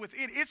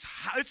within, it's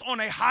on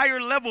a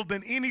higher level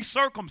than any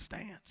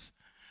circumstance.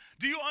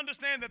 Do you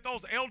understand that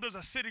those elders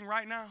are sitting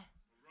right now?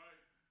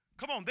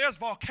 Come on, there's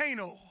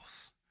volcanoes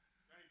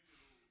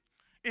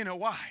in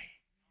Hawaii,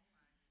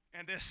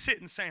 and they're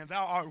sitting saying,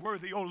 "Thou art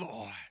worthy, O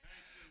Lord,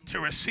 to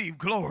receive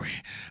glory,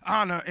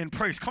 honor, and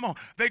praise." Come on,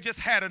 they just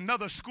had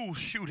another school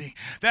shooting.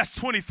 That's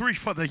 23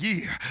 for the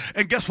year.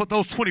 And guess what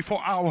those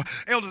 24-hour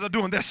elders are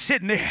doing? They're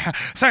sitting there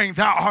saying,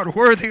 "Thou art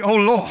worthy, O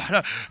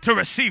Lord, to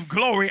receive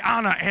glory,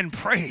 honor, and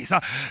praise."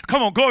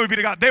 Come on, glory be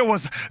to God. There were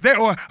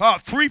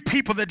 3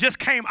 people that just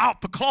came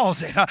out the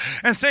closet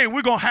and saying,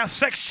 "We're going to have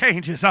sex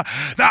changes.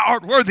 Thou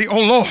art worthy, O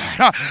Lord,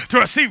 to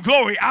receive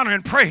glory, honor,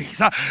 and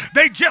praise."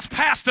 They just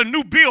passed a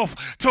new bill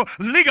to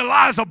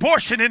legalize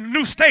abortion in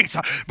new states.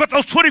 But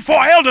those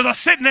 24 elders are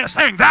sitting there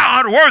saying, "Thou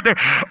art worthy,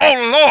 O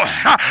Lord,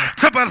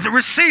 to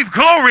receive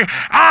glory,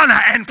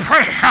 honor, and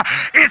prayer."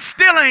 It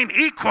still ain't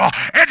equal.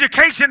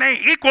 Education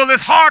ain't equal.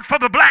 It's hard for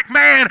the black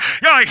man.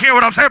 Y'all hear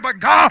what I'm saying? But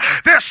God,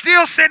 they're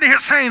still sitting here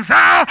saying,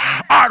 "Thou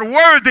art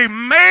worthy."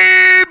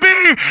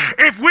 Maybe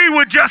if we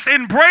would just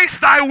embrace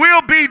thy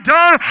will be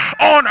done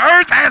on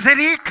earth as it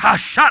is,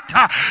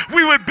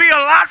 we would be a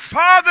lot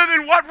farther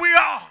than what we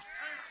are.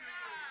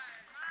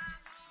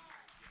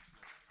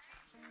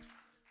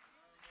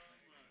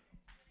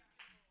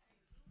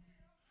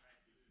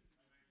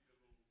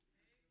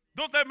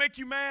 Don't that make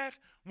you mad?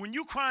 When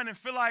you crying and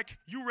feel like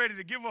you ready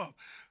to give up,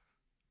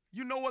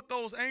 you know what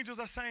those angels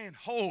are saying?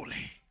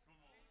 Holy.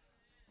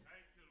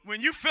 When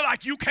you feel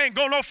like you can't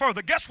go no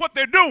further, guess what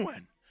they're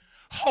doing?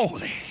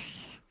 Holy.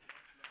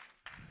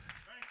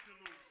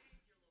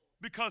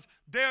 Because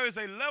there is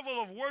a level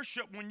of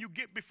worship when you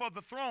get before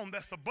the throne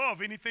that's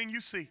above anything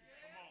you see.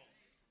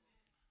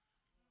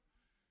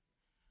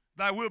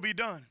 Thy will be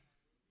done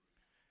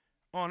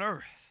on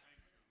earth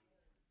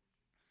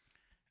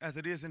as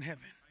it is in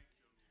heaven.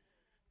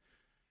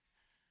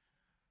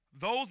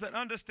 Those that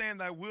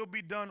understand thy will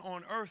be done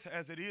on earth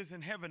as it is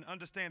in heaven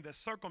understand that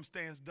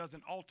circumstance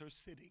doesn't alter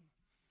sitting.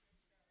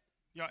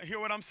 Y'all hear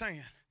what I'm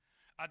saying?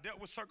 I dealt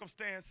with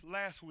circumstance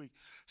last week.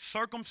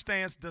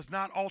 Circumstance does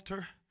not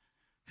alter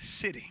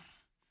sitting.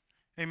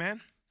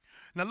 Amen?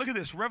 Now look at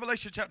this.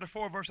 Revelation chapter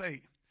 4, verse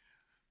 8.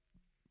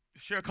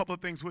 Share a couple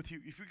of things with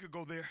you. If you could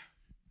go there.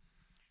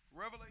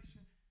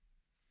 Revelation.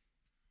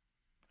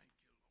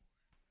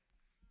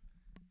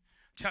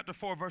 Chapter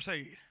 4, verse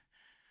 8.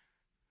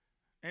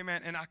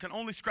 Amen. And I can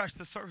only scratch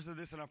the surface of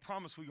this, and I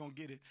promise we're going to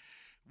get it.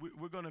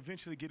 We're going to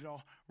eventually get it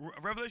all.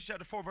 Revelation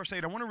chapter 4, verse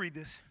 8. I want to read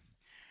this.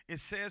 It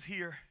says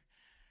here,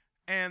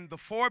 "And the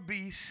 4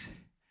 beasts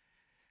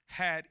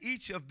had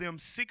each of them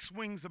 6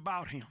 wings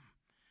about him,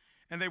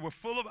 and they were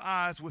full of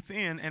eyes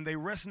within, and they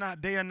rest not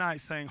day and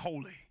night, saying,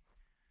 Holy,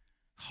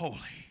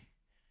 holy,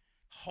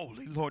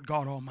 holy, Lord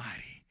God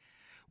Almighty,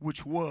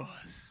 which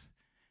was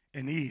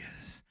and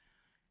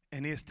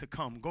is to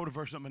come." Go to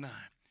verse number 9.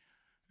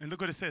 And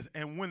look what it says.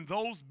 "And when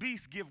those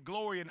beasts give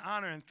glory and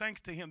honor and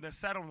thanks to him that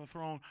sat on the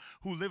throne,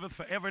 who liveth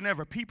forever and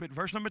ever." Peep it,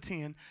 verse number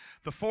 10.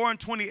 "The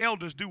 24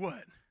 elders do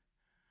what?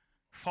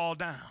 Fall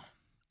down."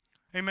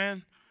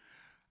 Amen.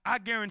 I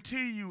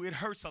guarantee you it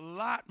hurts a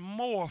lot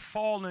more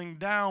falling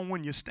down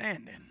when you're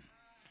standing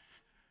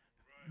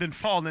than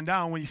falling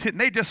down when you're sitting.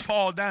 They just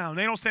fall down.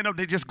 They don't stand up.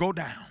 They just go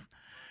down.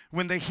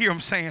 when they hear him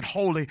saying,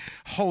 holy,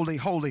 holy,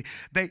 holy.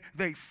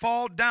 They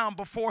fall down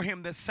before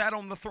him that sat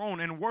on the throne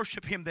and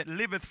worship him that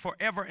liveth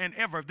forever and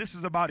ever. This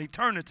is about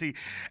eternity.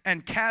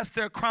 And cast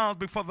their crowns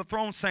before the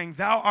throne, saying,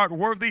 thou art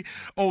worthy,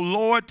 O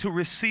Lord, to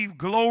receive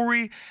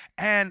glory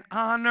and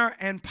honor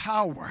and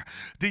power.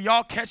 Do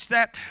y'all catch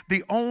that?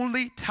 The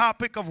only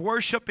topic of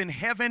worship in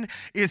heaven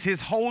is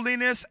his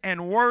holiness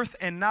and worth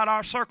and not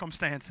our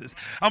circumstances.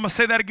 I'm going to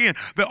say that again.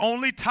 The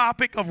only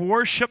topic of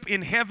worship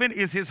in heaven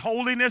is his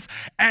holiness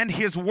and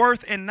his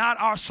worth and not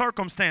our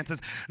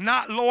circumstances.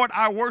 Not, Lord,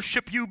 I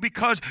worship you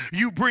because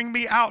you bring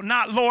me out.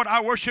 Not, Lord,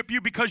 I worship you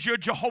because you're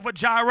Jehovah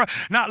Jireh.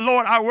 Not,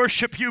 Lord, I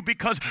worship you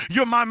because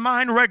you're my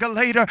mind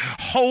regulator.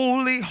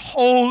 Holy,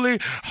 holy,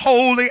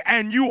 holy,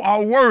 and you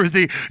are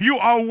worthy. You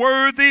are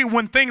worthy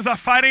when things are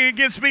fighting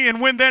against me and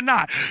when they're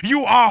not.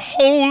 You are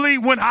holy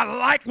when I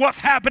like what's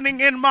happening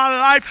in my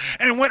life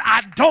and when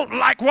I don't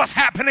like what's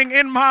happening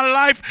in my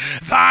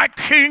life. Thy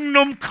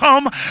kingdom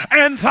come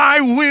and thy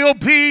will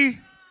be.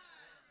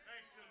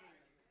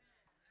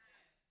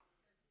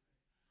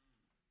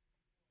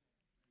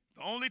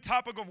 The only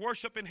topic of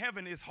worship in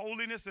heaven is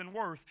holiness and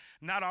worth,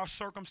 not our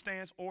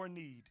circumstance or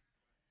need.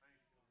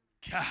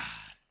 God.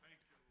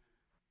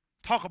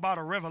 Talk about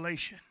a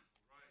revelation.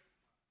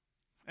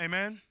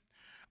 Amen.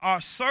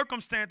 Our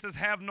circumstances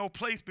have no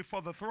place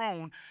before the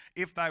throne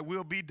if thy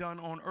will be done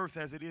on earth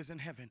as it is in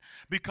heaven.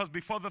 Because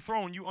before the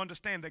throne, you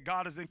understand that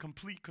God is in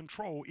complete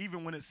control,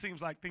 even when it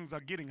seems like things are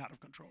getting out of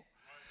control.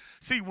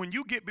 See, when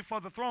you get before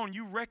the throne,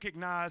 you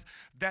recognize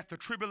that the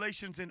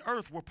tribulations in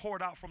earth were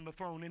poured out from the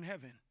throne in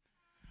heaven.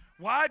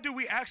 Why do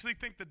we actually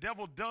think the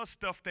devil does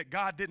stuff that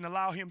God didn't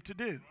allow him to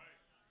do?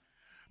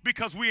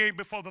 Because we ain't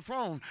before the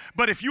throne.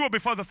 But if you were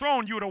before the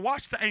throne, you would have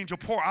watched the angel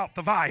pour out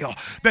the vial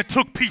that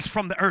took peace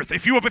from the earth.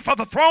 If you were before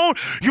the throne,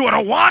 you would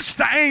have watched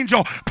the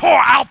angel pour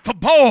out the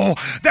bowl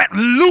that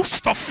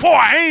loosed the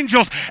four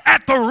angels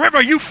at the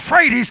river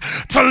Euphrates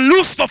to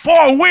loose the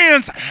four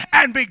winds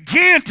and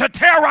begin to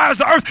terrorize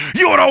the earth.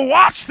 You would have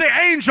watched the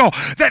angel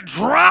that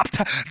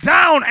dropped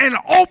down and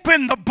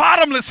opened the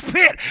bottomless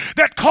pit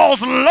that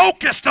caused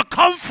locusts to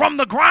come from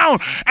the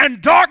ground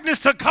and darkness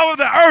to cover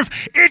the earth.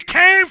 It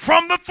came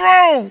from the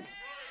throne.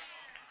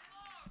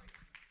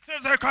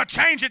 Says they're going to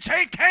change it.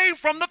 Change came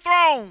from the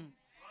throne.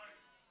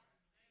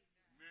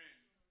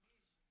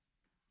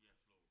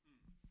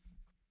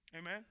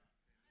 Amen.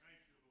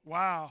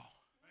 Wow.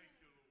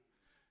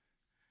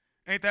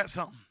 Ain't that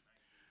something?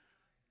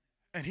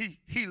 And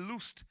he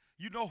loosed.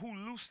 You know who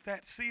loosed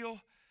that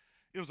seal?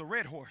 It was a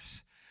red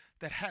horse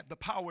that had the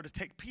power to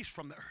take peace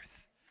from the earth.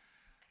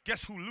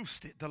 Guess who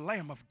loosed it? The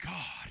Lamb of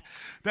God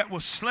that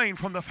was slain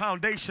from the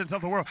foundations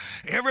of the world.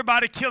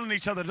 Everybody killing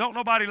each other. Don't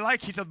nobody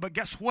like each other. But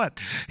guess what?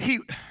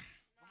 It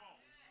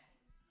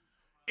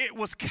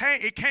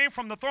came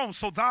from the throne.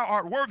 So thou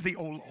art worthy,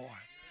 O Lord.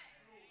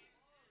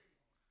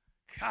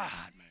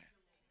 God, man.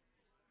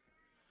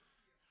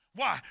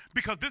 Why?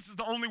 Because this is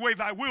the only way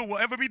thy will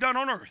ever be done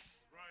on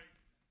earth.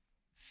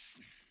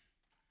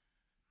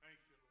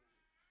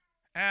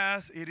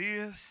 As it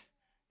is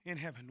in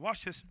heaven.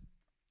 Watch this.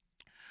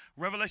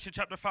 Revelation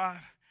chapter 5,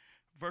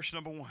 verse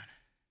number 1.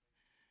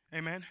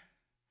 Amen.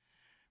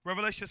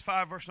 Revelation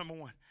 5, verse number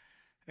 1.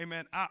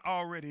 Amen. I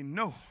already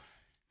know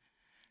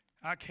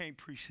I can't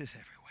preach this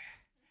everywhere.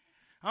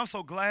 I'm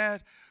so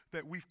glad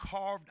that we've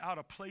carved out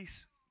a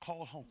place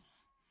called home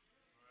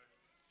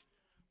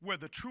where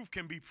the truth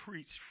can be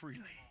preached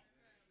freely.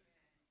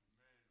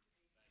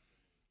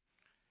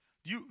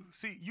 You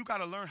got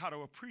to learn how to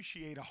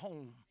appreciate a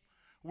home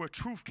where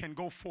truth can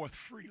go forth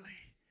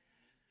freely.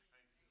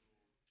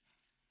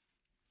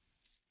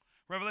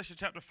 Revelation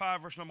chapter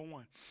 5, verse number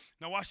 1.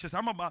 Now watch this.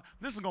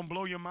 This is going to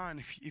blow your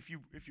mind. If you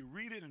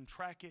read it and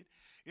track it,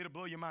 it'll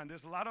blow your mind.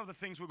 There's a lot of other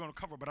things we're going to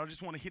cover, but I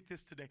just want to hit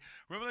this today.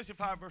 Revelation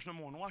 5, verse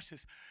number 1. Watch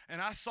this. And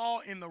I saw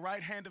in the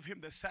right hand of him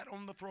that sat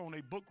on the throne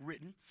a book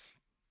written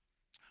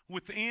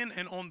within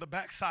and on the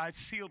backside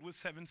sealed with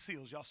 7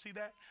 seals. Y'all see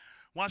that?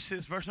 Watch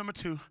this, verse number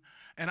 2.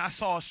 And I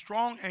saw a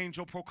strong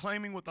angel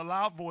proclaiming with a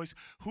loud voice,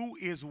 who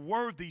is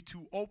worthy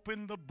to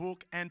open the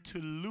book and to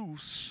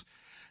loose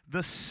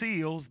the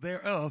seals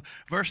thereof.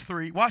 Verse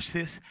 3, watch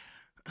this.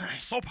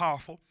 So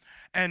powerful.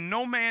 And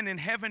no man in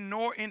heaven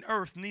nor in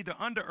earth, neither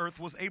under earth,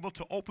 was able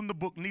to open the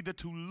book, neither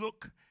to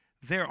look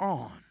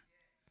thereon.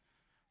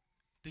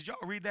 Did y'all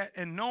read that?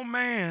 And no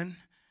man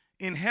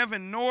in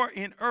heaven nor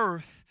in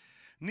earth,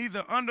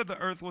 neither under the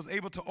earth, was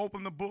able to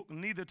open the book,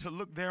 neither to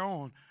look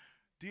thereon.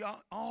 Do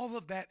y'all, all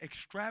of that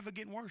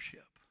extravagant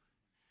worship?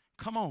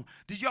 Come on.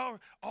 Did y'all,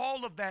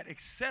 all of that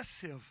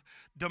excessive,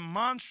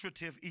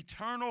 demonstrative,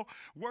 eternal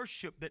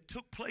worship that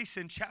took place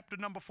in chapter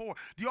number 4.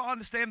 Do y'all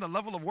understand the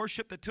level of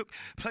worship that took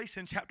place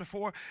in chapter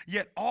 4?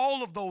 Yet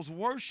all of those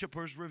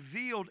worshipers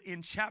revealed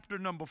in chapter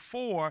number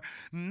 4,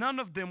 none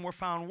of them were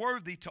found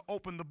worthy to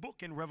open the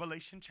book in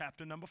Revelation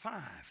chapter number 5.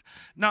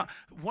 Now,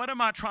 what am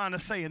I trying to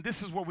say? And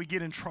this is where we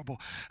get in trouble.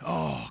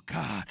 Oh,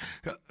 God.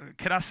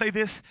 Can I say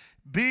this?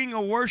 Being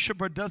a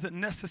worshiper doesn't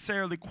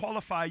necessarily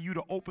qualify you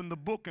to open the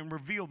book and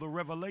reveal the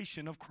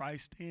revelation of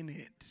Christ in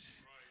it.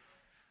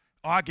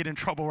 Oh, I get in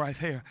trouble right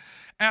there.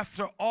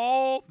 After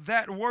all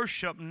that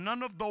worship,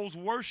 none of those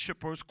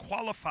worshipers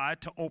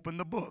qualified to open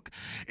the book.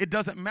 It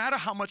doesn't matter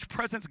how much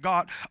presence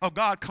of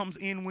God comes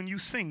in when you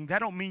sing. That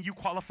don't mean you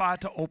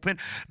qualified to open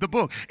the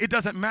book. It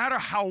doesn't matter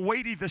how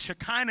weighty the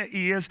Shekinah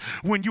is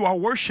when you are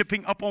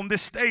worshiping up on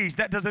this stage.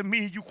 That doesn't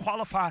mean you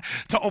qualify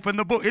to open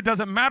the book. It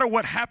doesn't matter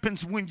what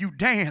happens when you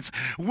dance,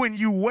 when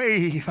you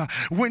wave,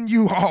 when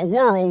you are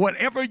whirl,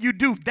 whatever you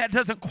do, that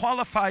doesn't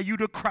qualify you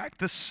to crack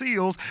the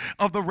seals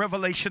of the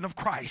revelation of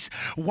Christ.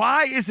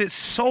 Why is it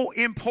so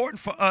important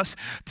for us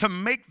to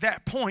make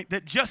that point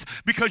that just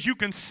because you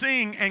can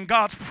sing and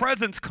God's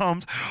presence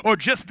comes, or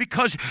just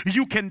because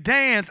you can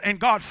dance and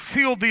God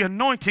feel the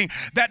anointing,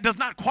 that does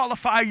not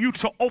qualify you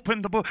to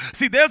open the book?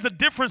 See, there's a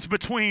difference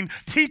between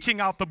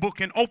teaching out the book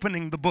and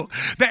opening the book.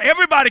 That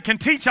everybody can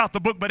teach out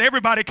the book, but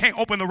everybody can't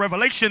open the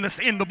revelation that's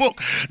in the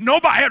book.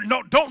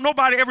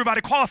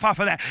 Everybody qualify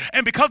for that.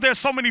 And because there's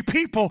so many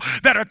people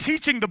that are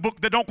teaching the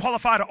book that don't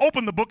qualify to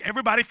open the book,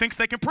 everybody thinks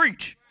they can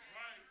preach.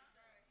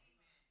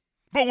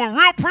 But when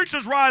real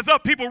preachers rise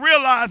up, people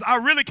realize I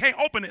really can't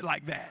open it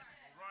like that.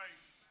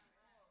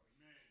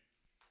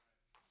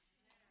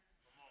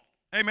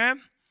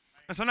 Amen?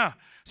 And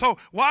so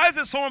why is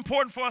it so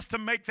important for us to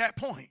make that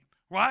point?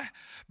 Why?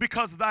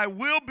 Because thy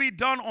will be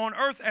done on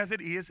earth as it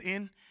is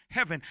in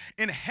heaven.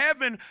 In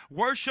heaven,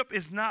 worship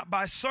is not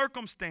by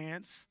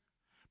circumstance,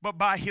 but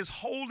by his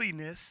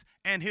holiness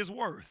and his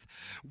worth.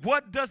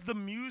 What does the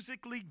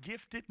musically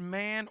gifted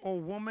man or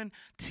woman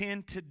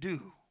tend to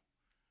do?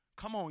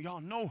 Come on, y'all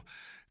know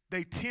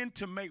they tend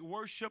to make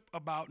worship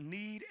about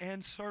need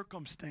and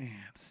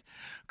circumstance.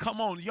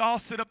 Come on, y'all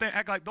sit up there and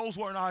act like those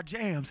weren't our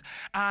jams.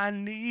 I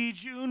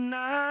need you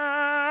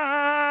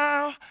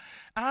now.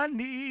 I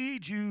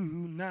need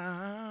you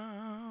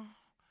now.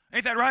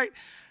 Ain't that right?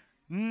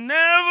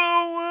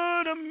 Never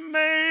would have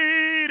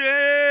made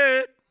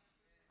it.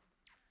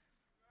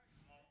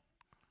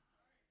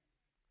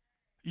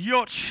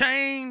 Your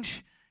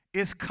change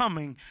is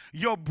coming.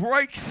 Your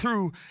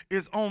breakthrough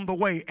is on the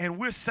way. And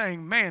we're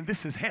saying, man,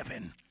 this is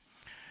heaven.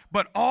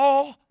 But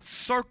all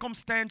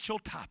circumstantial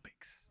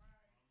topics.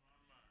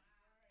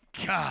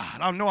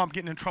 God, I know I'm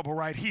getting in trouble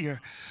right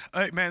here.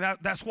 Man,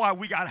 that's why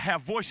we got to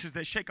have voices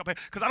that shake up.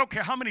 Because I don't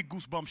care how many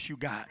goosebumps you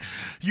got.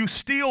 You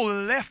still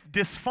left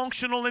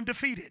dysfunctional and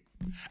defeated.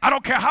 I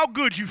don't care how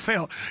good you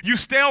felt. You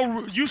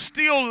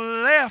still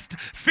left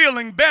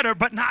feeling better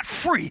but not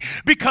free.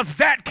 Because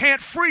that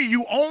can't free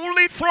you,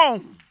 only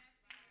throne.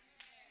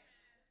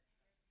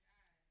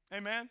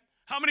 Amen.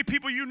 How many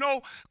people you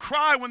know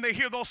cry when they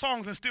hear those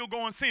songs and still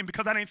go and sing?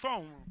 Because that ain't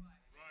throne room.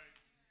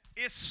 Right.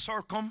 It's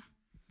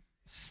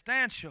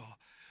circumstantial.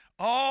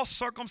 All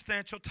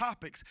circumstantial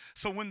topics.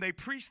 So when they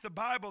preach the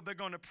Bible, they're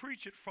going to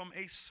preach it from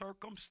a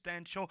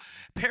circumstantial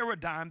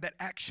paradigm that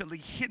actually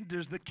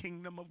hinders the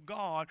kingdom of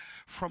God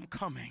from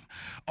coming.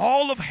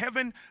 All of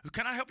heaven,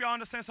 can I help y'all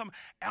understand something?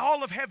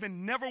 All of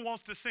heaven never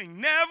wants to sing.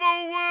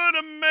 Never would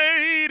have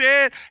made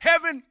it.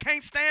 Heaven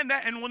can't stand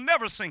that and will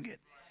never sing it.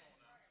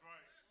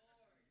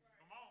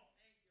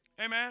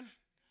 Amen.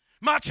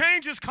 My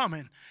change is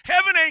coming.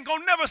 Heaven ain't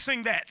gonna never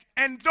sing that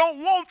and don't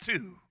want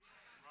to.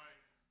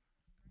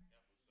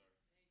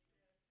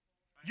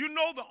 You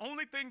know the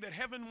only thing that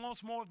heaven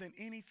wants more than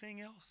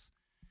anything else?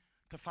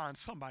 To find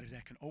somebody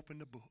that can open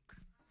the book.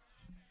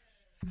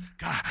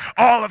 God,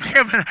 all of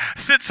heaven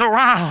sits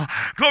around,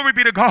 glory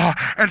be to God,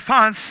 and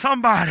finds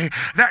somebody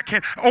that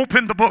can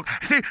open the book.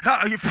 See,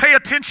 you pay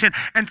attention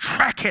and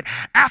track it.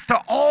 After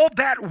all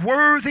that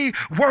worthy,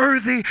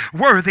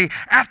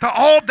 after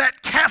all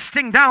that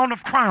casting down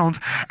of crowns,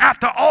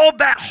 after all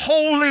that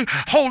holy,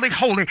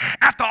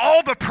 after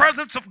all the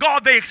presence of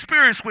God they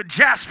experienced with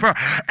Jasper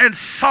and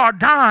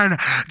Sardine,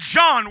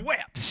 John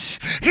wept.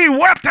 He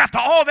wept after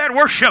all that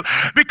worship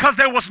because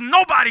there was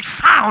nobody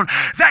found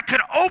that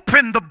could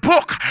open the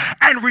book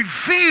and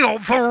reveal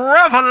the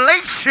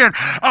revelation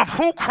of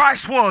who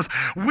Christ was.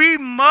 We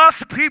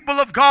must,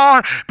 people of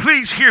God,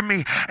 please hear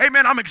me.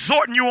 Amen. I'm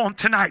exhorting you on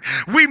tonight.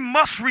 We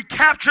must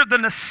recapture the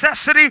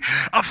necessity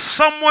of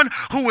someone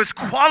who is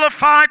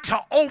qualified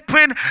to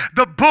open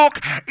the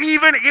book,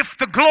 even if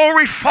the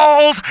glory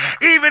falls,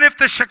 even if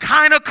the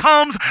Shekinah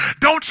comes.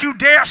 Don't you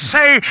dare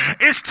say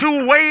it's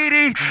too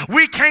weighty.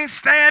 We can't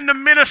stand to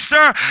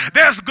minister.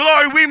 There's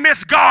glory. We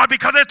miss God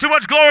because there's too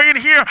much glory in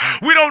here.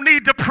 We don't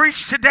need to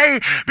preach today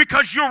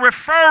because you're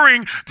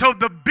referring to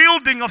the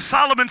building of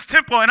Solomon's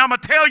temple, and I'm going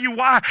to tell you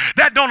why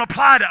that don't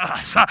apply to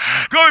us.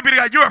 Glory be to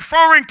God. You're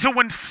referring to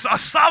when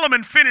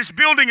Solomon finished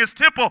building his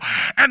temple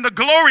and the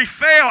glory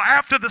fell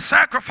after the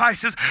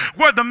sacrifices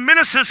where the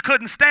ministers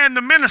couldn't stand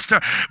to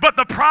minister. But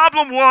the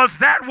problem was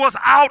that was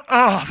out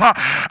of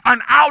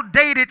an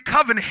outdated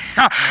covenant.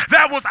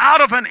 That was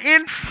out of an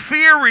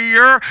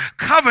inferior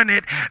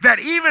covenant that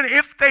even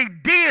if they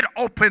did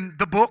open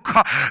the book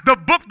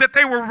that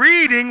they were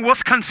reading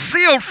was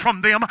concealed from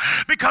from them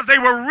because they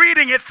were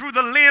reading it through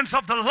the lens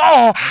of the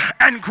law,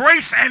 and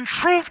grace and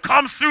truth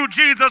comes through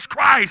Jesus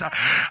Christ.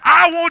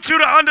 I want you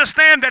to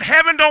understand that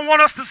heaven don't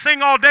want us to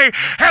sing all day.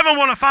 Heaven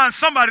want to find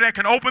somebody that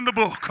can open the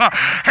book.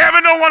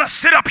 Heaven don't want to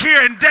sit up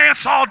here and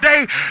dance all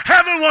day.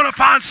 Heaven want to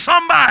find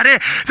somebody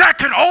that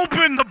can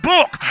open the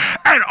book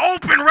and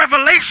open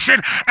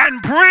revelation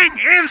and bring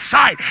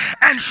insight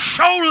and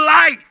show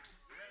light.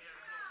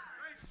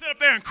 Sit up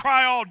there and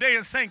cry all day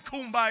and sing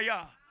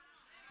kumbaya.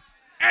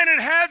 And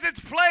it has its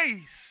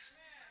place.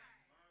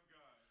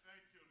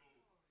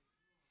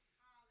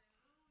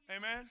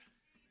 Amen.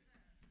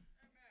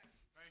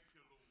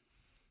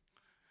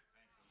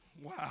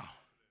 Wow.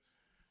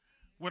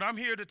 What I'm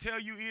here to tell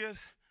you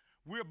is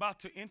we're about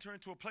to enter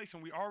into a place,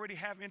 and we already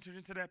have entered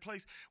into that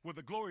place where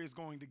the glory is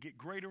going to get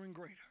greater and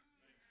greater.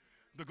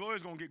 The glory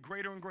is going to get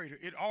greater and greater.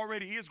 It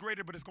already is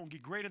greater, but it's going to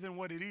get greater than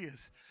what it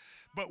is.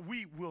 But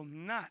we will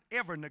not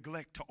ever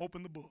neglect to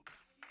open the book.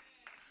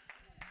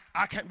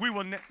 I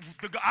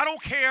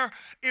don't care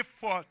if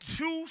for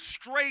 2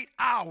 straight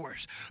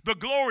hours the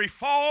glory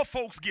fall,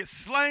 folks get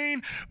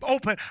slain,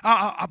 open,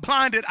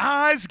 blinded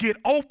eyes get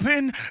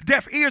open,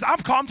 deaf ears. I'm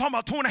talking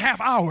about 2.5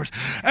 hours.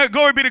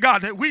 Glory be to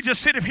God. That we just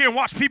sit up here and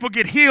watch people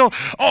get healed.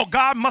 Oh,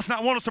 God must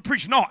not want us to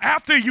preach. No,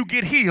 after you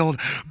get healed,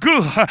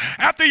 good.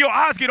 After your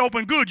eyes get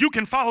open, good. You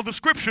can follow the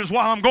scriptures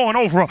while I'm going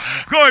over them.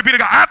 Glory be to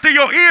God. After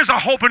your ears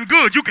are open,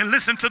 good. You can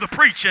listen to the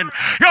preaching.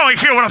 Y'all ain't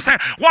hear what I'm saying?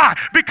 Why?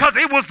 Because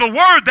it was the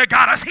word that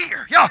got us here.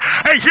 Y'all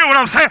ain't hear what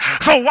I'm saying?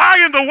 So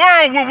why in the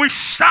world will we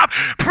stop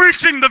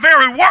preaching the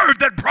very word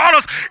that brought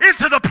us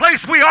into the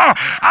place we are?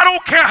 I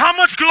don't care how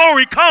much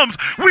glory comes,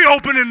 we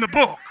open in the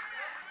book.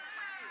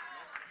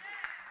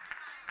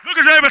 Look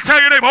at your neighbor, tell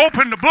your neighbor,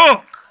 open the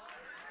book.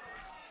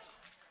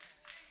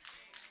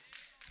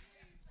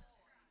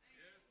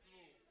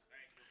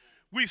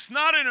 We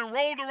snotted and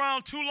rolled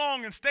around too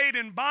long and stayed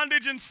in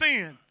bondage and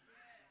sin.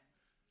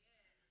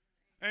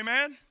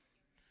 Amen.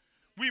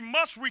 We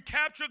must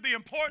recapture the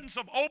importance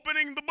of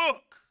opening the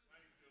book.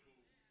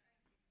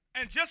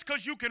 And just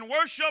because you can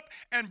worship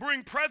and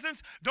bring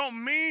presence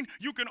don't mean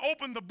you can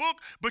open the book,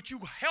 but you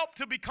help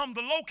to become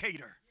the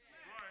locator.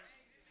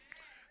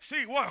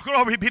 See, well,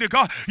 glory be to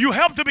God. You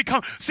help to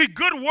become, see,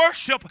 good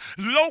worship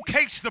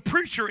locates the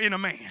preacher in a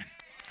man.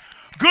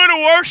 Good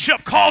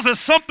worship causes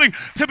something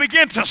to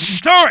begin to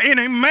stir in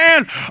a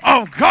man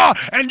of God,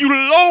 and you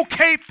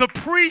locate the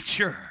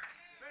preacher.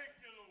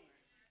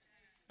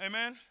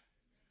 Amen.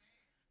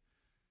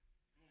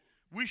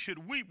 We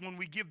should weep when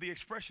we give the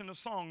expression of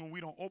song and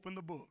we don't open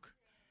the book.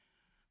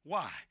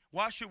 Why?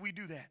 Why should we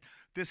do that?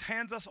 This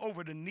hands us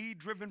over to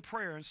need-driven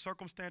prayer and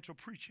circumstantial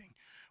preaching,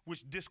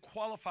 which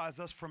disqualifies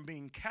us from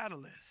being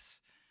catalysts,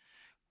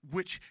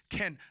 which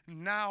can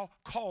now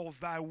cause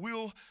thy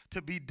will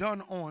to be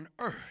done on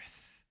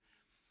earth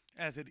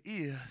as it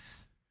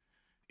is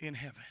in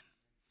heaven.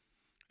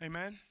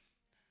 Amen?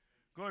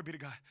 Glory be to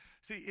God.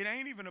 See, it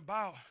ain't even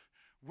about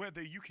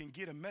whether you can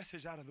get a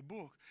message out of the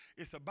book.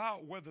 It's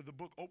about whether the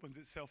book opens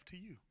itself to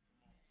you.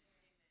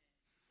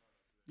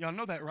 Y'all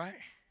know that, right?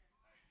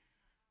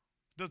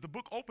 Does the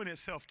book open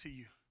itself to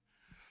you?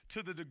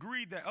 To the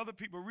degree that other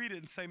people read it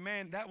and say,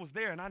 man, that was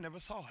there and I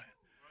never saw it.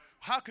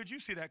 How could you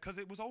see that? Because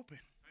it was open.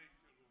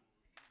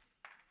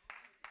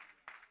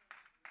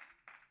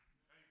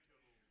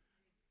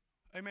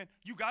 Amen.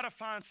 You got to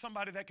find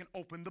somebody that can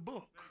open the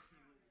book.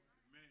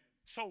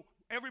 So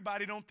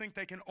everybody don't think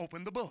they can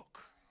open the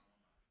book.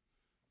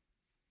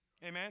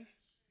 Amen.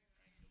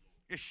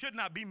 It should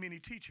not be many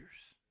teachers,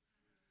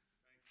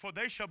 for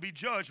they shall be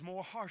judged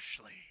more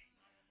harshly.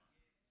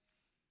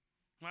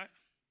 Right?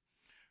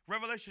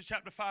 Revelation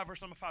chapter 5, verse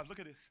number 5. Look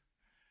at this.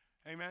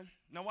 Amen.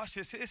 Now watch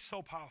this. It's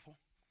so powerful.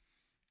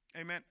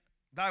 Amen.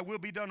 Thy will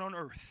be done on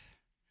earth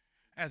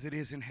as it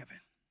is in heaven.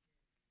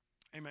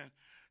 Amen.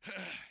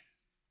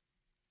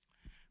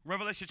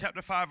 Revelation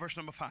chapter 5, verse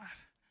number 5.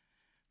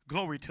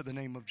 Glory to the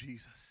name of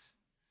Jesus.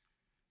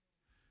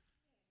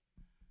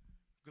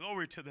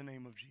 Glory to the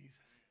name of Jesus.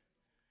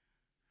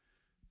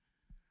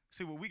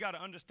 See, what we got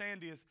to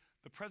understand is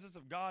the presence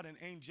of God and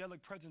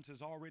angelic presence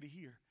is already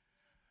here.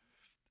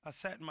 I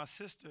sat and my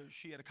sister,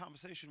 she had a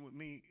conversation with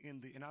me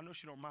and I know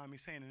she don't mind me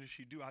saying it. If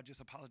she do, I'll just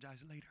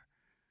apologize later.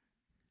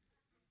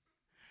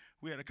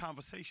 We had a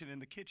conversation in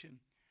the kitchen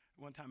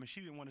one time, and she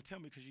didn't want to tell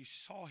me because she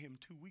saw him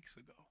 2 weeks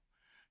ago.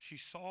 She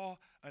saw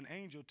an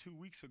angel 2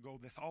 weeks ago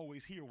that's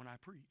always here when I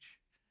preach.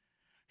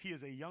 He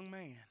is a young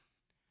man.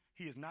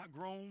 He is not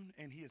grown,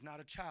 and he is not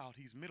a child.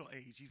 He's middle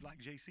age. He's like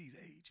JC's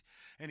age.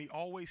 And he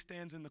always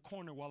stands in the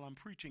corner while I'm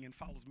preaching and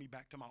follows me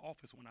back to my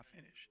office when I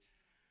finish.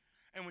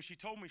 And when she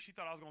told me, she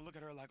thought I was going to look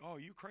at her like, oh,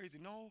 you crazy.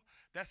 No,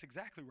 that's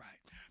exactly right.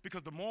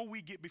 Because the more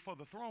we get before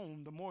the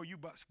throne, the more you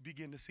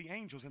begin to see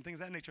angels and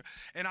things of that nature.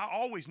 And I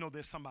always know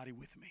there's somebody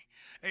with me.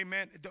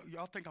 Amen.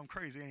 Y'all think I'm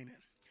crazy, ain't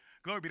it?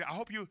 Glory be to God. I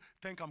hope you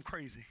think I'm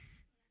crazy.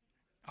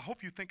 I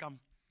hope you think I'm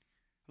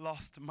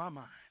lost my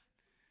mind.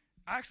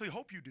 I actually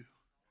hope you do.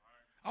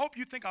 I hope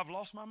you think I've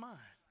lost my mind,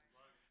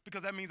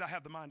 because that means I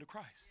have the mind of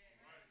Christ.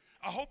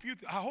 I hope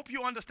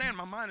you understand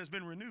my mind has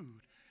been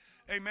renewed.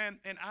 Amen.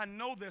 And I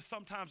know there's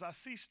sometimes I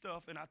see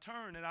stuff and I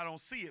turn and I don't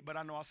see it, but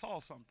I know I saw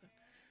something.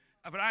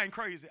 But I ain't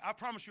crazy. I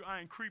promise you,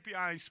 I ain't creepy.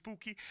 I ain't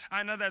spooky.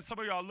 I know that some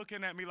of y'all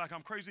looking at me like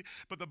I'm crazy,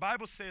 but the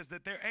Bible says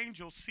that their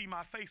angels see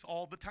my face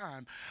all the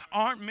time.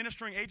 Aren't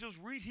ministering angels?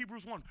 Read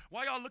Hebrews 1.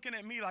 Why y'all looking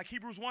at me like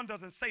Hebrews 1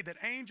 doesn't say that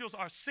angels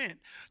are sent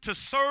to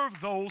serve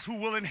those who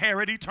will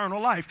inherit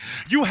eternal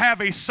life? You have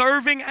a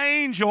serving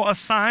angel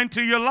assigned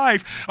to your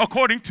life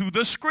according to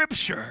the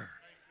scripture.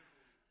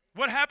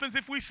 What happens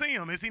if we see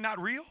him? Is he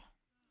not real?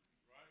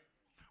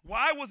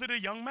 Why was it a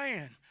young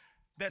man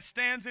that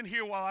stands in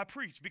here while I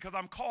preach? Because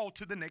I'm called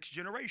to the next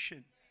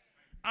generation.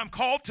 I'm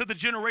called to the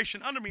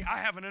generation under me. I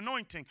have an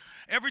anointing.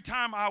 Every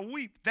time I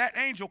weep, that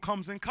angel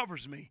comes and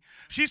covers me.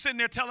 She's sitting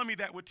there telling me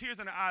that with tears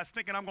in her eyes,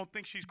 thinking I'm going to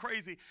think she's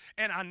crazy.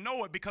 And I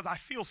know it because I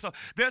feel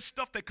stuff. There's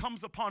stuff that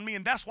comes upon me,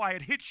 and that's why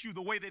it hits you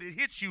the way that it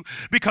hits you,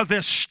 because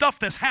there's stuff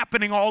that's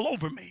happening all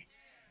over me.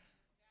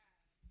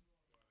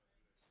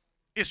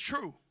 It's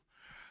true.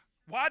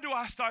 Why do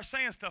I start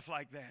saying stuff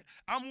like that?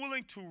 I'm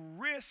willing to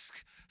risk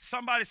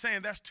somebody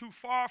saying that's too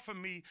far for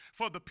me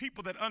for the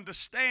people that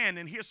understand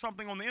and hear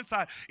something on the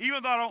inside.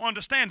 Even though I don't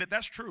understand it,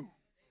 that's true.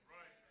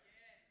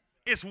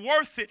 It's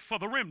worth it for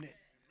the remnant.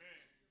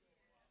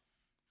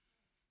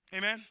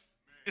 Amen?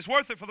 It's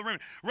worth it for the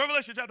remnant.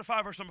 Revelation chapter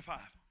 5, verse number 5.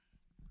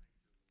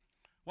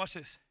 Watch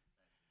this.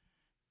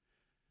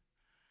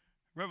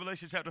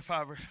 Revelation chapter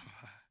 5, verse number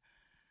 5.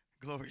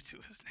 Glory to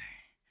his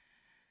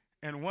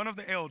name. And one of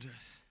the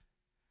elders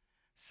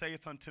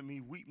saith unto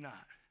me, weep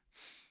not.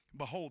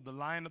 Behold, the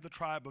Lion of the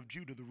tribe of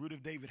Judah, the root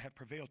of David, hath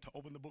prevailed to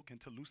open the book and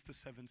to loose the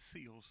 7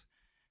 seals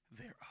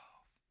thereof.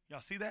 Y'all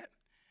see that?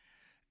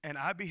 And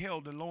I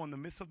beheld, and lo, in the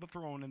midst of the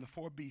throne and the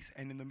 4 beasts,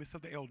 and in the midst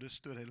of the elders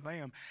stood a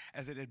lamb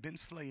as it had been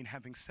slain,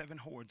 having 7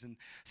 horns and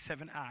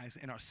 7 eyes,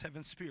 and our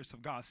 7 spirits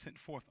of God sent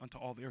forth unto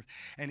all the earth.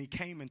 And he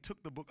came and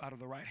took the book out of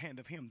the right hand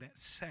of him that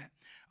sat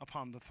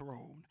upon the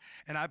throne.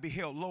 And I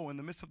beheld, lo, in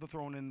the midst of the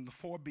throne and in the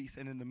 4 beasts,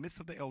 and in the midst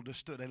of the elders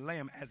stood a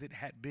lamb as it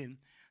had been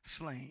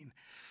slain.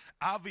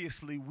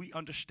 Obviously, we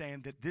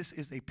understand that this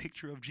is a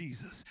picture of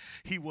Jesus.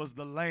 He was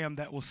the lamb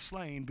that was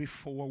slain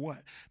before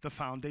what? The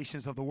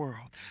foundations of the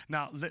world.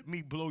 Now, let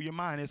me blow your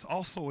mind. It's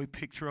also a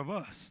picture of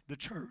us, the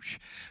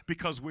church,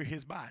 because we're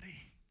his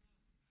body.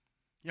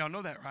 Y'all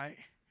know that, right?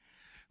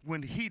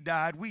 When he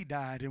died, we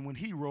died. And when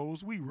he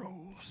rose, we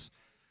rose.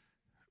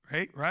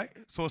 Right?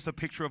 So it's a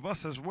picture of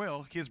us as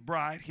well, his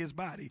bride, his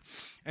body.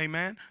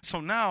 Amen? So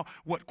now,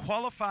 what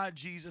qualified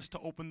Jesus to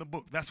open the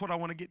book? That's what I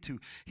want to get to.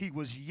 He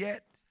was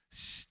yet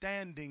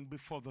standing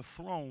before the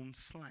throne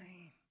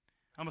slain.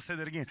 I'm going to say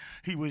that again.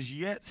 He was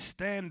yet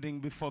standing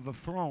before the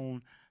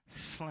throne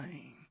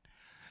slain.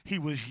 He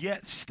was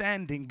yet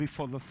standing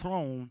before the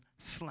throne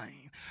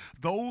slain.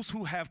 Those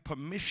who have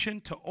permission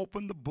to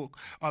open the book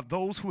are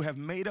those who have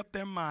made up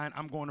their mind,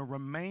 I'm going to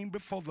remain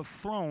before the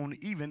throne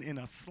even in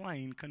a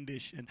slain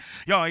condition.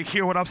 Y'all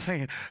hear what I'm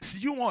saying? So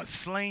you know what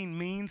slain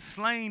means?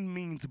 Slain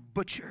means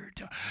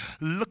butchered.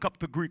 Look up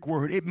the Greek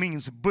word. It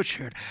means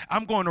butchered.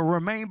 I'm going to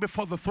remain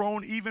before the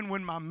throne even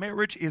when my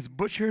marriage is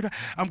butchered.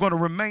 I'm going to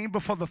remain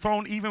before the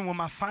throne even when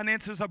my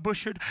finances are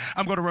butchered.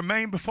 I'm going to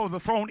remain before the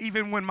throne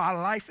even when my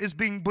life is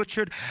being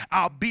butchered.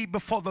 I'll be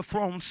before the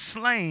throne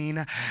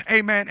slain.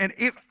 Amen. And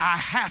if I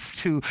have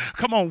to,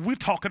 come on, we're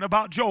talking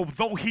about Job.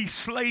 Though he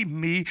slay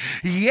me,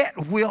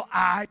 yet will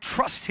I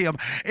trust him.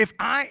 If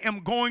I am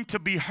going to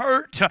be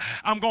hurt,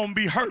 I'm going to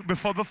be hurt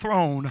before the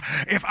throne.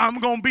 If I'm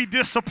going to be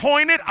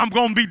disappointed, I'm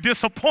going to be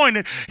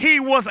disappointed.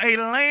 He was a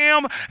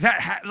lamb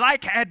that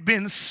had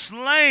been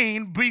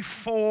slain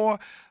before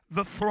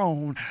the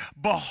throne.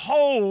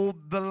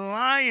 Behold, the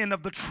Lion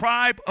of the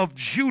tribe of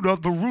Judah,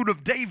 the root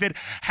of David,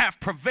 have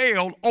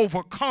prevailed,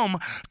 overcome,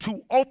 to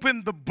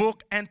open the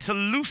book and to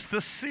loose the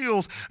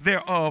seals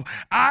thereof.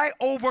 I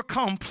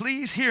overcome,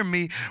 please hear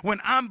me, when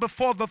I'm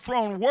before the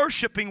throne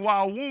worshiping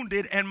while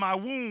wounded and my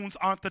wounds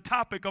aren't the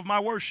topic of my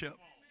worship.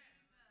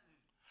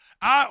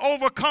 I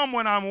overcome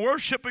when I'm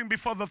worshiping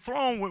before the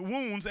throne with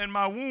wounds and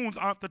my wounds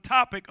aren't the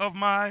topic of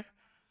my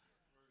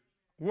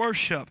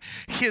worship.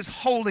 His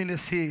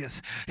holiness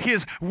is,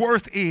 his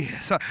worth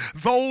is.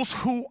 Those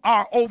who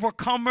are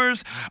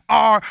overcomers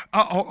are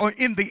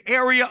in the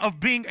area of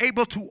being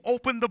able to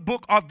open the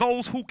book are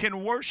those who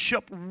can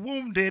worship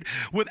wounded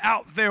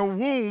without their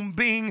wound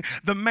being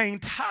the main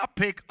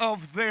topic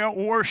of their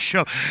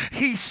worship.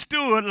 He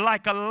stood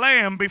like a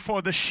lamb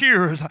before the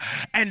shearers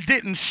and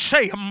didn't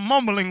say a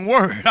mumbling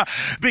word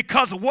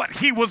because what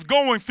he was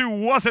going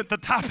through wasn't the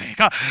topic.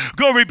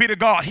 Glory be to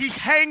God. He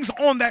hangs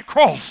on that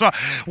cross.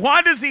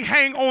 Why does he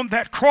hang on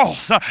that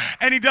cross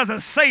and he doesn't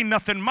say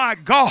nothing? My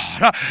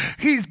God,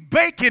 he's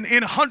baking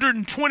in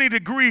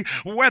 120-degree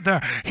weather.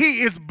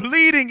 He is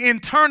bleeding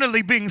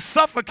internally, being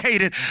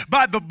suffocated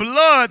by the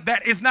blood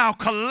that is now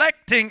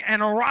collecting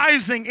and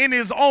rising in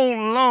his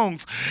own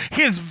lungs.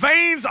 His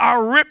veins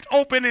are ripped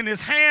open in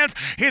his hands.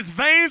 His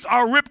veins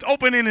are ripped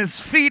open in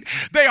his feet.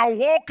 They are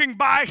walking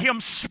by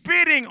him,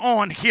 spitting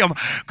on him.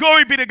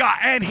 Glory be to God.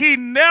 And he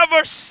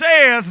never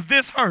says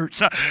this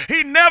hurts.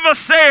 He never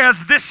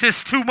says this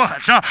is too much.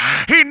 judge.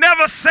 He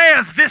never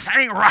says this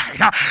ain't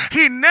right.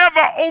 He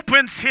never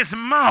opens his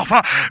mouth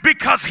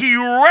because he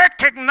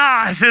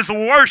recognizes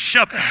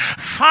worship.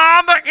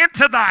 Father,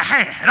 into thy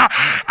hand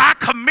I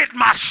commit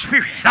my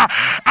spirit.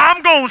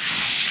 I'm going to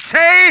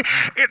stay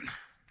in.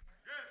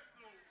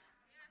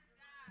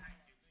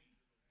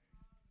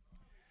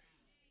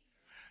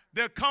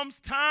 There comes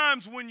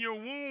times when your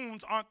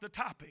wounds aren't the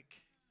topic.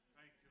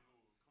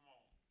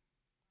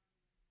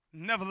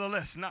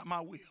 Nevertheless, not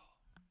my will.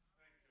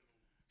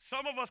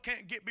 Some of us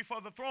can't get before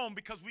the throne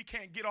because we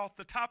can't get off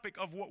the topic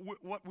of what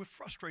we're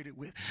frustrated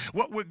with,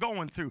 what we're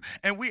going through.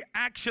 And we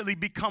actually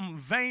become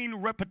vain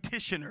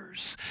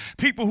repetitioners,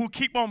 people who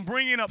keep on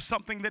bringing up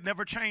something that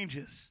never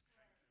changes.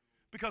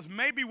 Because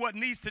maybe what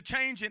needs to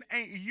change, it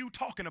ain't you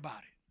talking about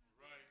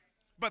it,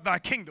 but thy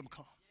kingdom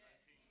come.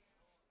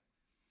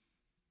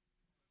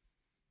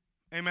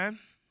 Amen.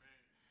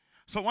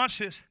 So watch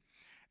this.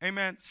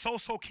 Amen. So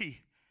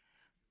key.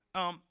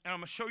 And I'm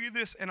going to show you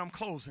this and I'm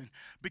closing.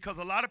 Because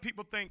a lot of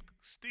people think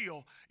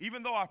still,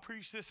 even though I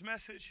preach this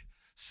message,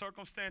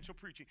 circumstantial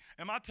preaching.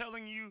 Am I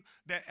telling you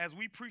that as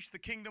we preach the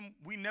kingdom,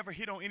 we never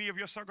hit on any of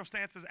your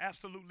circumstances?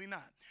 Absolutely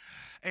not.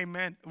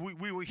 Amen.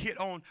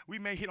 We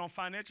may hit on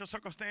financial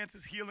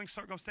circumstances, healing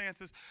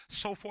circumstances,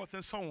 so forth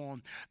and so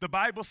on. The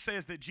Bible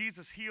says that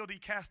Jesus healed, he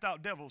cast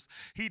out devils.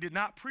 He did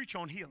not preach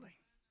on healing.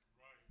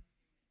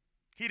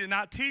 He did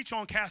not teach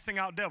on casting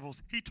out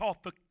devils. He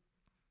taught the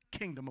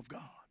kingdom of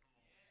God.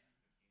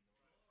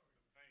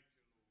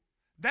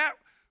 That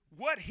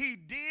what he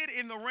did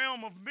in the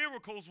realm of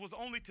miracles was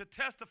only to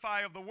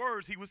testify of the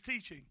words he was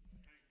teaching.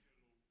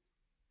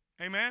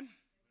 Amen.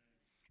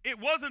 It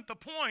wasn't the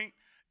point.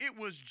 It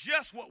was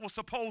just what was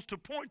supposed to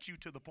point you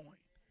to the point.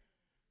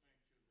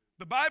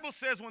 The Bible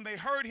says when they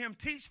heard him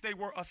teach, they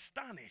were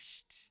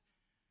astonished.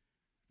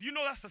 You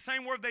know that's the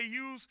same word they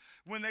used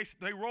when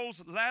they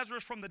rose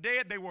Lazarus from the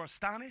dead. They were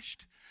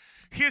astonished.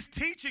 His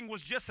teaching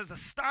was just as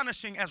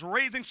astonishing as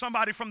raising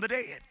somebody from the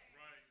dead.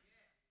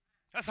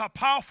 That's how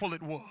powerful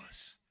it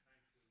was.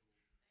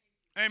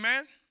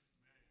 Amen.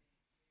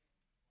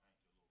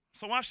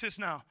 So watch this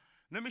now.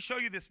 Let me show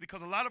you this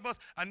because a lot of us,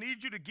 I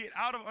need you to get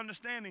out of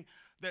understanding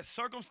that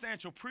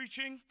circumstantial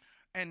preaching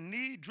and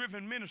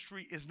need-driven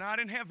ministry is not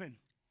in heaven.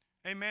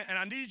 Amen. And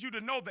I need you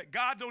to know that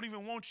God don't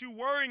even want you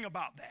worrying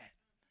about that.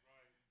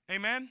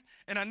 Amen.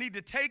 And I need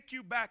to take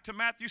you back to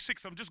Matthew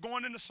 6. I'm just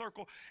going in a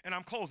circle and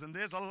I'm closing.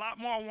 There's a lot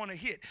more I want to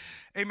hit.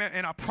 Amen.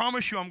 And I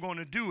promise you I'm going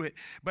to do it.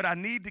 But I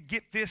need to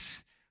get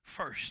this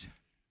first.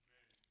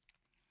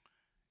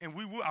 And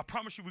I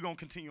promise you we're going to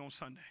continue on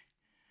Sunday.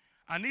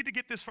 I need to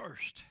get this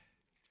first.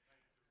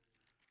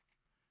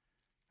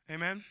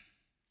 Amen.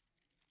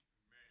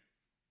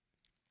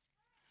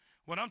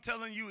 What I'm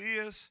telling you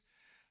is,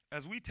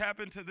 as we tap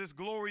into this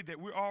glory that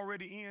we're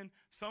already in,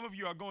 some of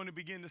you are going to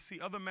begin to see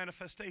other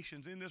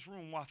manifestations in this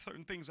room while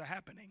certain things are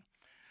happening.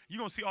 You're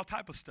going to see all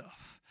type of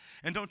stuff.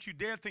 And don't you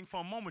dare think for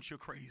a moment you're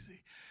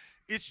crazy.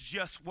 It's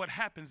just what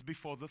happens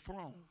before the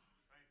throne.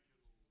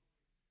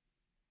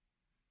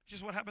 It's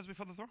just what happens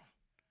before the throne.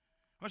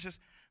 Watch this.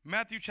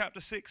 Matthew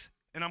chapter 6,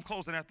 and I'm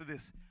closing after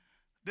this.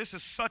 This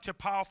is such a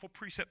powerful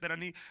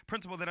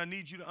principle that I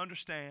need you to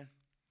understand.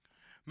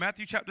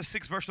 Matthew chapter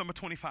 6, verse number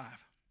 25.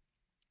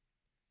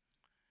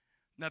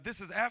 Now,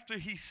 this is after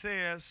he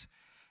says,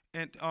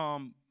 and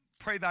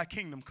pray thy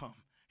kingdom come.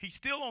 He's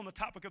still on the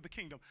topic of the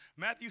kingdom.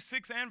 Matthew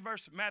 6 and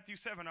Matthew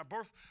 7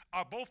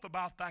 are both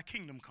about thy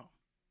kingdom come.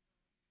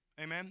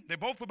 Amen. They're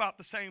both about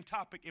the same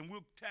topic, and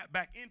we'll tap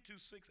back into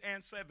 6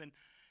 and 7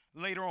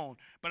 later on.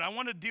 But I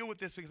want to deal with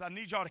this because I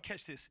need y'all to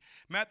catch this.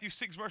 Matthew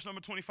 6, verse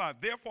number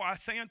 25. Therefore I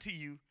say unto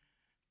you,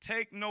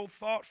 take no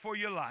thought for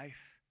your life,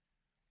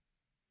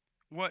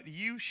 what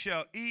you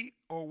shall eat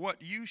or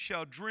what you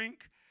shall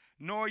drink,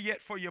 nor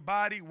yet for your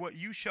body what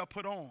you shall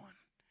put on.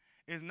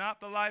 Is not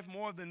the life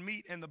more than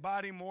meat and the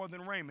body more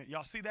than raiment?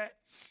 Y'all see that?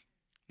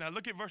 Now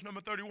look at verse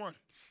number 31.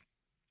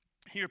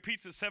 He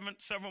repeats it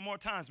several more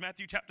times.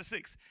 Matthew chapter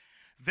 6.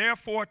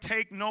 Therefore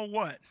take no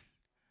what?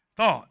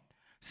 Thought,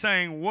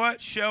 saying,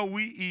 what shall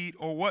we eat,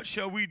 or what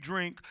shall we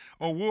drink,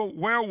 or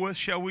wherewith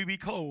shall we be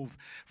clothed?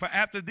 For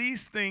after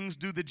these things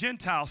do the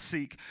Gentiles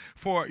seek.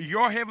 For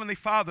your heavenly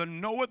Father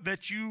knoweth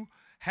that you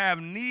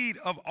have need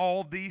of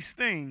all these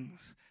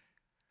things.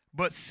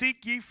 But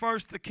seek ye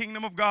first the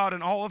kingdom of God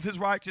and all of his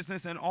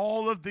righteousness, and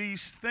all of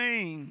these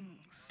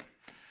things.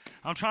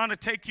 I'm trying to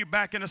take you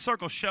back in a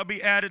circle. Shall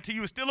be added to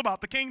you. It's still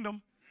about the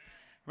kingdom.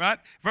 Right?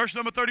 Verse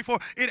number 34.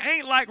 It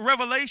ain't like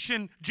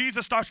Revelation,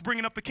 Jesus starts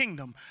bringing up the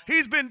kingdom.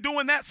 He's been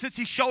doing that since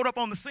he showed up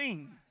on the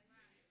scene.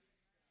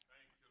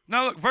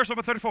 Now look, verse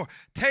number 34.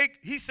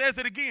 He says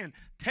it again.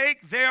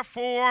 Take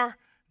therefore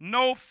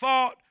no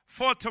thought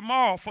for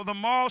tomorrow, for the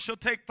morrow shall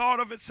take thought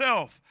of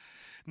itself.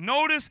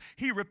 Notice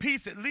he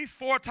repeats at least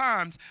 4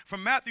 times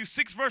from Matthew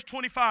 6 verse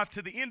 25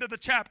 to the end of the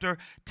chapter.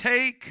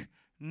 Take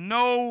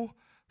no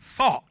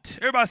thought.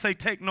 Everybody say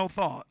take no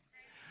thought.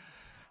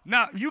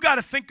 Now, you got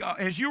to think,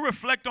 as you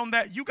reflect on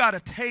that, you got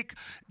to take,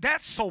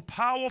 that's so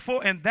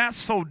powerful and that's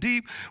so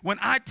deep. When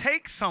I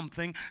take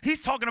something,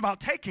 he's talking about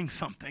taking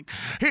something.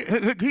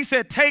 He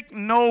said, take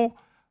no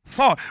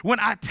thought. When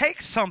I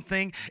take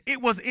something,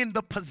 it was in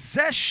the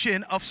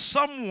possession of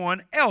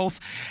someone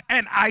else,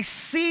 and I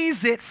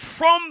seize it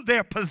from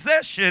their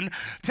possession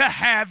to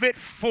have it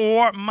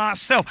for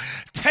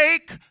myself.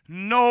 Take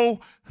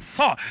no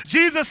thought.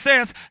 Jesus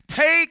says,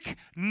 take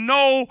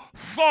no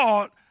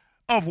thought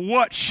of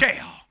what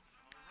shall.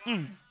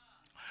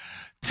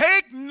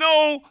 Take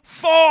no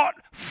thought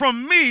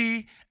from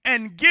me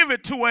and give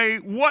it to a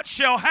what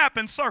shall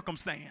happen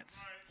circumstance.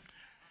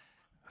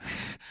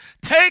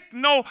 Take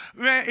no,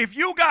 man, if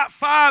you got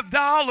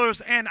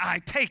 $5 and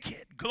I take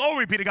it,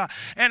 glory be to God,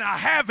 and I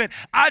have it,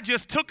 I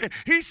just took it.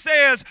 He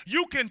says,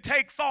 you can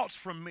take thoughts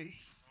from me.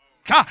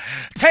 God,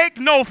 take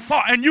no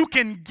thought, and you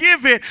can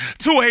give it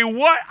to a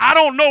what, I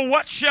don't know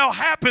what shall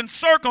happen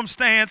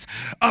circumstance,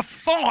 a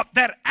thought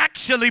that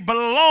actually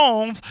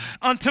belongs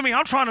unto me.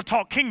 I'm trying to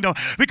talk kingdom,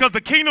 because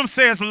the kingdom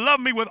says, love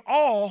me with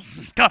all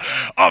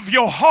of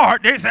your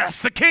heart.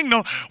 That's the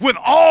kingdom. With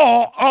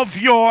all of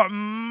your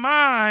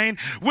mind,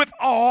 with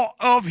all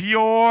of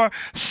your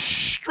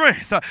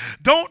strength.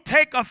 Don't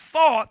take a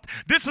thought.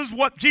 This is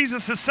what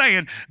Jesus is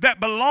saying, that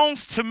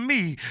belongs to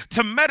me,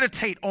 to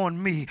meditate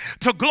on me,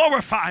 to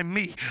glorify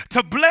me,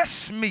 to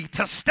bless me,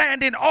 to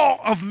stand in awe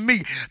of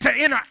me, to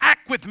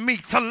interact with me,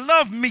 to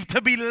love me, to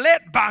be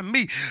led by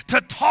me, to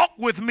talk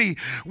with me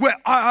with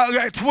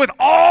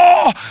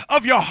all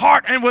of your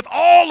heart and with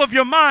all of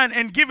your mind,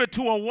 and give it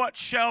to a what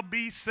shall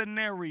be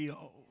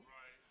scenario.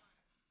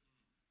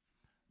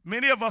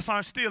 Many of us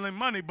aren't stealing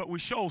money, but we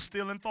show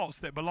stealing thoughts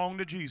that belong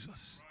to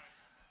Jesus.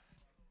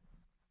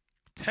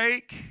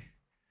 Take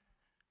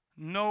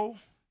no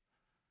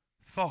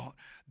thought.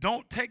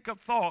 Don't take a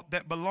thought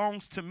that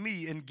belongs to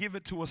me and give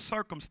it to a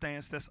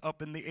circumstance that's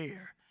up in the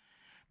air,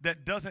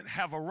 that doesn't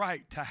have a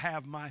right to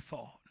have my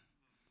thought.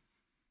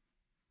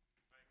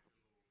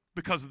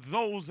 Because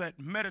those that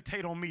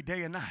meditate on me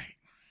day and night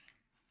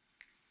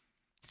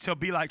shall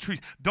be like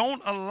trees.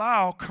 Don't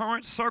allow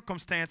current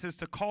circumstances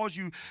to cause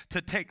you to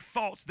take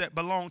thoughts that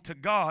belong to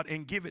God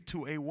and give it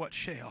to a what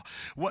shall.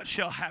 What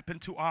shall happen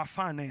to our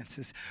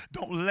finances?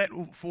 Don't let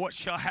what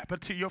shall happen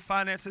to your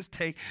finances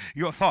take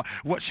your thought.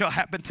 What shall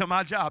happen to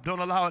my job? Don't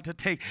allow it to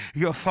take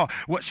your thought.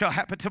 What shall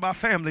happen to my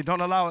family?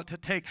 Don't allow it to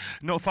take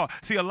no thought.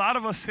 See, a lot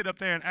of us sit up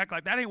there and act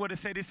like that ain't what it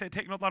said. It said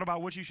take no thought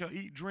about what you shall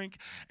eat, drink,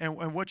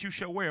 and what you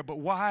shall wear. But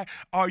why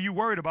are you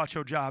worried about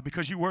your job?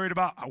 Because you're worried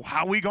about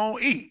how we going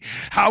to eat,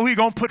 how we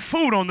going to put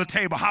food on the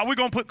table, how we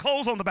going to put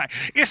clothes on the back.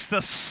 It's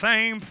the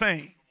same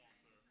thing.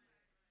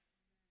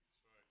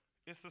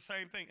 It's the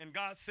same thing. And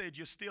God said,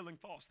 you're stealing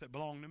thoughts that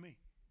belong to me.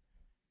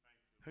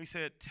 He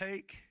said,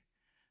 take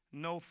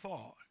no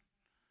thought.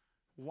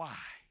 Why?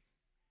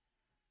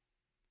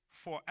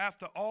 For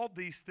after all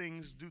these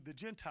things do the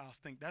Gentiles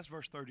think. That's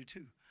verse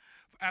 32.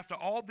 After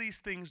all these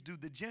things do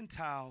the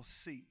Gentiles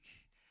seek.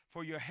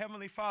 For your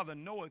heavenly Father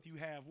knoweth you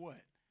have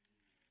what?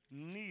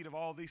 Need of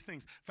all these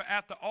things. For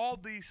after all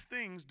these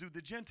things do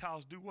the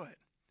Gentiles do what?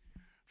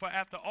 For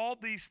after all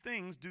these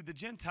things do the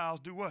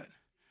Gentiles do what?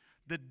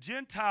 The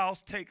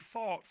Gentiles take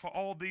thought for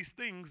all these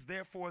things,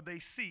 therefore they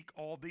seek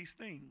all these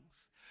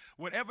things.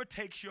 Whatever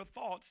takes your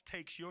thoughts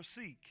takes your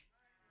seek.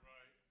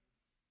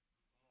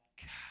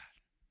 God,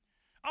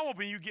 I'm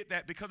hoping you get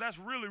that, because that's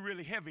really,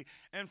 really heavy.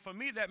 And for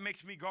me, that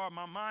makes me guard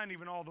my mind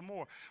even all the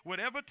more.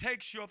 Whatever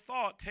takes your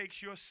thought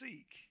takes your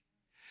seek.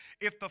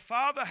 If the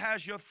Father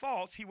has your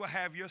thoughts, he will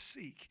have your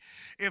seek.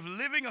 If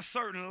living a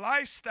certain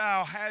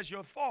lifestyle has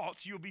your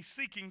thoughts, you'll be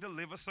seeking to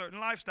live a certain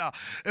lifestyle.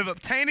 If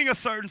obtaining a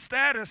certain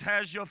status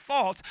has your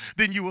thoughts,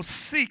 then you will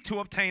seek to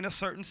obtain a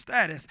certain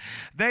status.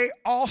 They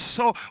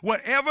also,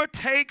 whatever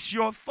takes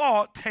your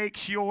thought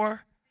takes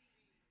your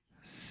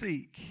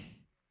seek.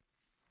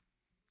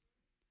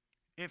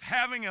 If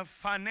having a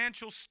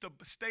financial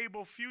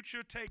stable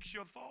future takes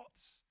your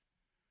thoughts,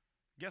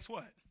 guess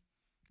what?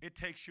 It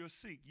takes your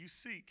seek. You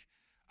seek.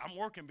 I'm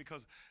working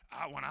because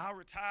when I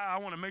retire, I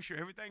want to make sure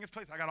everything is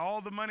placed. I got all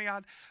the money.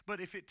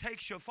 But if it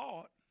takes your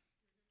thought,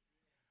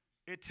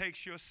 it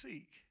takes your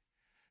seek.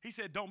 He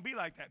said, don't be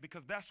like that,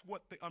 because that's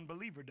what the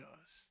unbeliever does.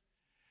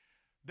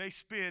 They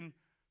spend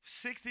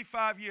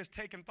 65 years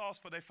taking thoughts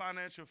for their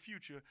financial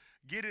future,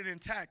 get it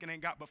intact, and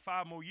ain't got but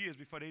 5 more years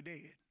before they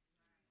dead.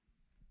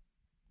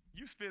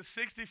 You spent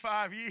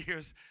 65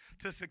 years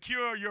to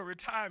secure your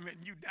retirement,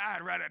 and you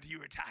died right after you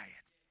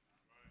retired.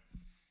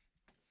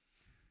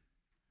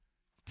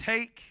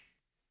 Take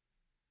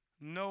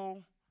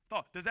no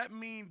thought. Does that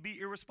mean be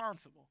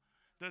irresponsible?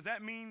 Does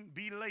that mean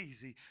be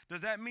lazy?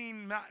 Does that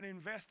mean not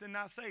invest and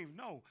not save?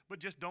 No, but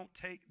just don't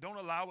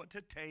allow it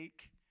to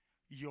take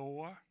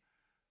your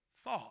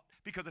thought.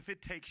 Because if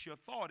it takes your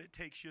thought, it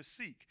takes your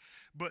seek.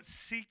 But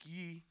seek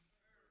ye.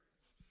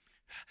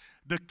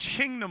 the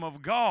kingdom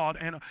of God,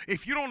 and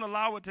if you don't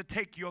allow it to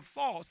take your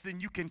thoughts, then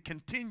you can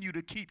continue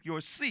to keep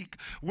your seek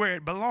where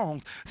it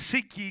belongs.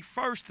 Seek ye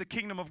first the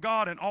kingdom of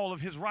God and all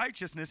of his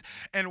righteousness.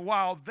 And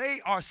while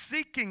they are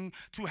seeking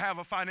to have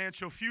a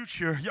financial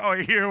future, y'all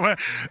hear what?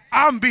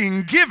 I'm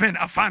being given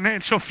a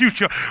financial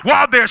future.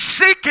 While they're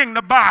seeking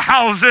to buy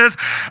houses,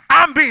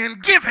 I'm being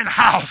given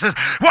houses.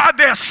 While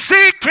they're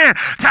seeking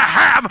to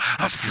have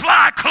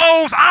fly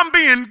clothes, I'm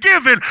being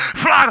given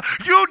fly.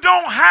 You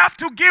don't have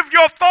to give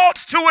your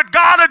thoughts to it.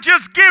 God will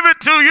just give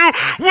it to you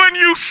when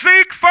you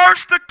seek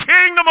first the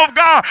kingdom of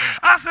God.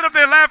 I sit up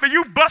there laughing.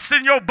 You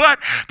busting your butt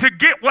to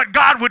get what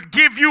God would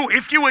give you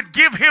if you would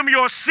give him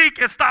your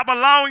seek and stop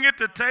allowing it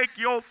to take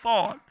your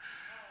thought.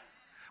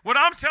 What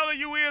I'm telling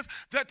you is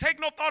that take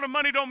no thought of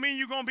money don't mean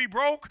you're going to be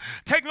broke.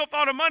 Take no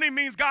thought of money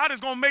means God is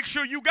going to make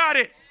sure you got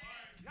it.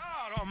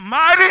 God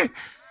almighty.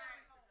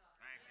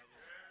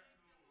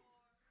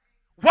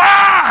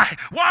 Why?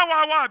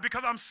 Why?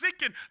 Because I'm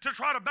seeking to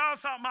try to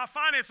balance out my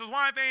finances.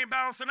 Why aren't they ain't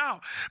balancing out?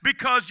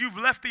 Because you've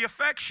left the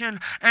affection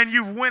and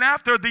you went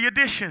after the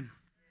addition.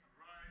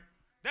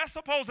 That's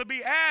supposed to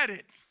be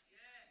added.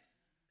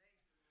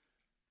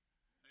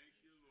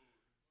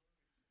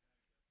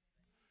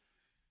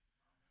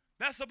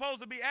 That's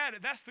supposed to be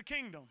added. That's the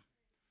kingdom.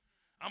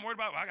 I'm worried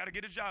about, I got to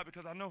get a job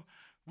because I know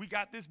we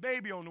got this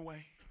baby on the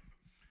way.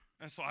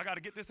 And so I got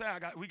to get this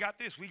out. We got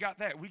this, we got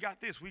that, we got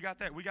this, we got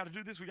that. We got to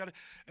do this, we got to.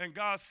 And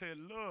God said,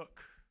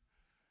 look,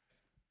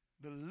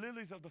 the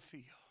lilies of the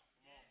field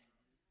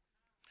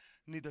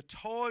neither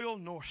toil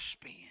nor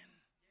spin.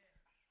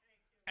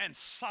 And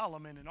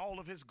Solomon in all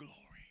of his glory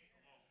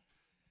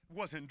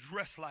wasn't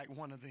dressed like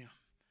one of them.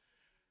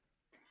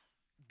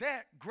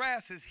 That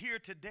grass is here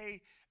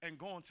today and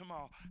gone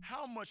tomorrow.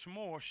 How much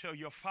more shall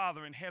your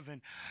Father in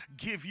heaven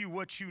give you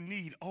what you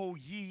need, O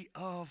ye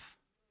of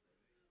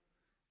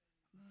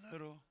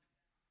little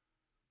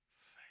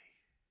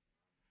faith?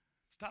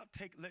 Stop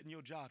letting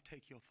your job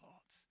take your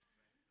thoughts.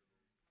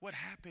 What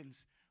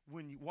happens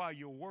while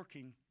you're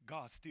working,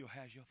 God still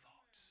has your thoughts.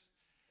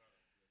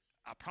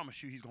 I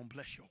promise you he's going to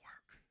bless your work.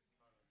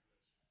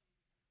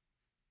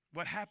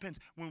 What happens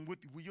when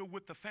you're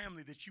with the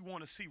family that you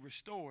want to see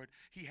restored,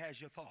 he has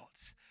your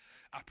thoughts.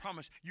 I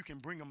promise you can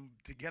bring them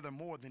together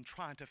more than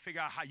trying to figure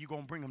out how you're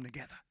going to bring them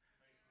together.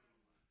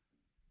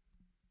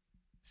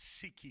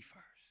 Seek ye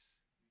first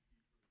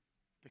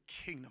the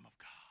kingdom of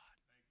God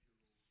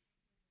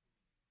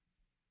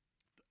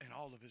and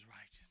all of his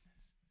righteousness.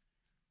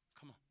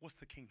 Come on, what's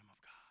the kingdom of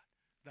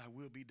God? Thy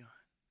will be done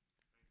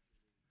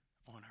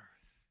on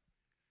earth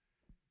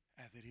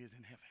as it is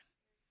in heaven.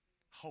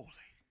 Holy,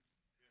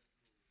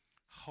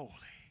 holy,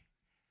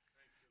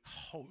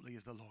 holy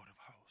is the Lord of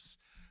hosts.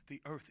 The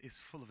earth is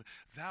full of it.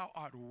 Thou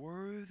art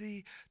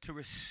worthy to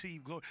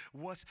receive glory.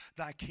 What's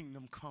thy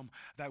kingdom come?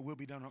 Thy will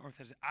be done on earth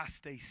as I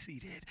stay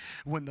seated.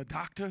 When the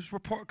doctor's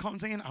report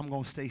comes in, I'm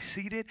going to stay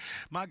seated.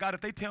 My God,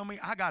 if they tell me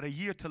I got a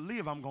year to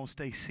live, I'm going to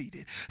stay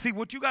seated. See,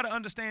 what you got to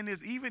understand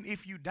is even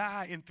if you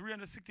die in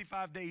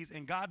 365 days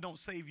and God don't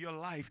save your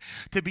life,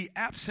 to be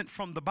absent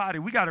from the body,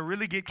 we got to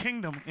really get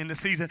kingdom in the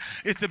season,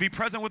 is to be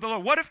present with the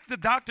Lord. What if the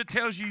doctor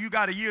tells you you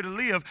got a year to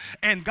live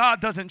and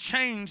God doesn't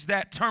change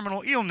that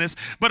terminal illness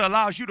but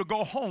allows you to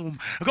go home?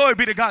 Glory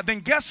be to God. Then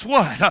guess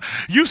what?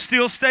 You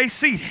still stay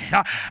seated.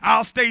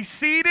 I'll stay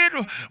seated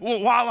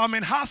while I'm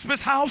in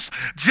hospice house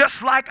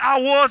just like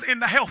I was in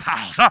the health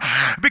house.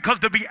 Because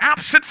to be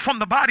absent from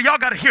the body, y'all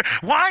got to hear,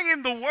 why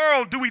in the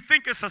world do we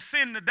think it's a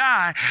sin to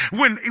die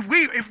when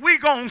if we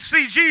gonna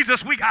see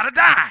Jesus, we got to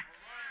die?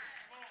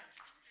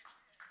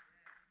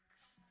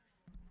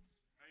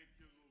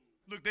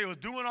 Look, they was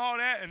doing all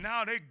that and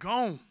now they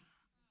gone.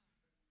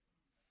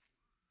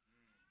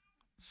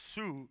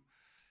 Shoot.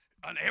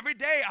 And every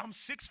day I'm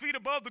 6 feet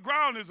above the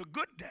ground is a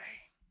good day.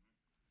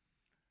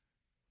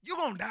 You're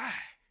going to die.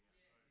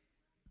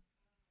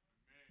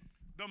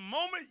 The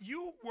moment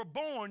you were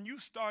born, you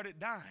started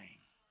dying.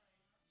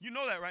 You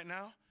know that right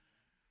now.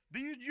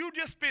 You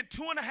just spent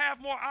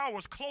 2.5 more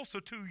hours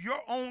closer to your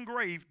own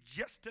grave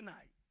just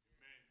tonight.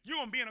 You're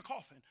going to be in a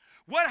coffin.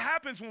 What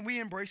happens when we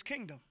embrace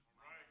kingdom?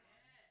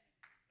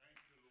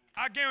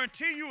 I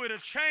guarantee you it'll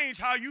change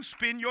how you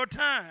spend your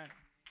time.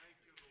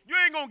 You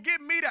ain't going to get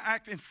me to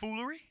act in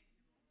foolery.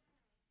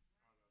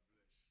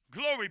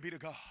 Glory be to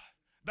God.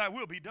 Thy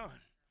will be done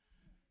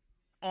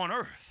on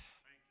earth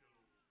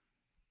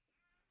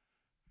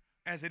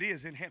as it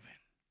is in heaven.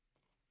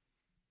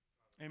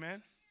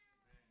 Amen.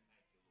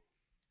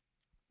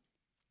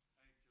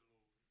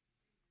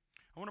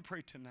 I want to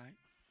pray tonight.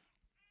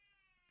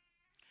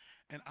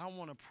 And I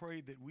want to pray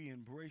that we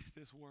embrace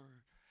this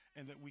word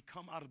and that we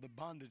come out of the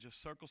bondage of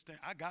circumstance.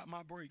 I got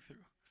my breakthrough.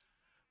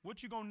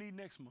 What you going to need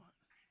next month?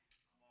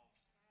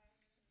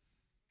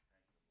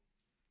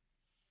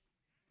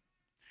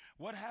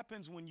 What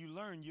happens when you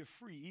learn you're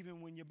free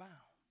even when you're bound?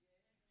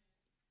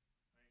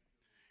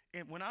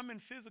 And when I'm in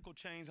physical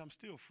chains, I'm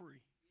still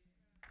free.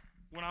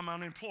 When I'm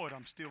unemployed,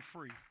 I'm still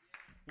free.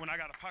 When I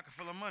got a pocket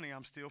full of money,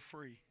 I'm still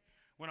free.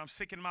 When I'm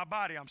sick in my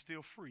body, I'm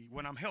still free.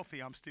 When I'm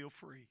healthy, I'm still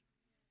free.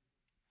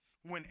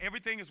 When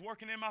everything is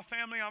working in my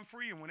family, I'm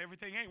free. And when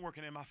everything ain't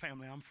working in my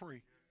family, I'm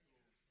free.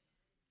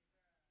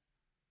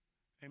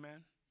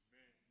 Amen.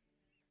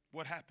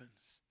 What happens?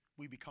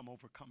 We become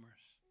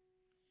overcomers.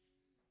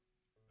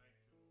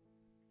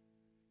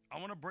 I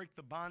want to break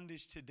the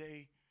bondage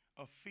today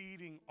of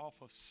feeding off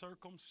of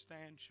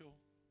circumstantial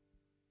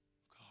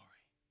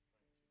glory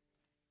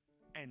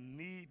and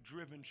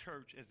need-driven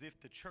church, as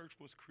if the church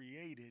was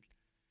created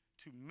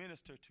to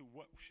minister to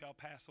what shall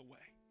pass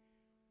away.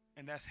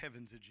 And that's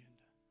heaven's agenda.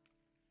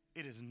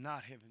 It is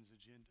not heaven's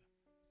agenda.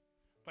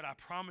 But I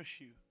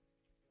promise you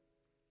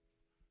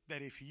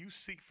that if you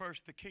seek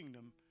first the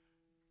kingdom,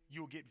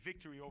 you'll get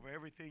victory over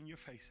everything you're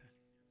facing.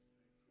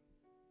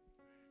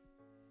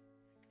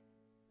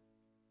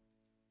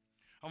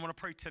 I want to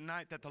pray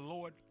tonight that the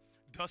Lord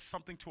does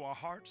something to our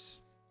hearts.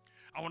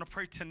 I want to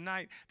pray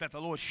tonight that the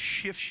Lord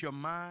shifts your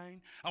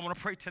mind. I want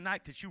to pray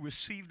tonight that you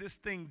receive this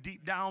thing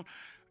deep down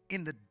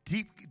in the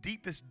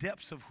deepest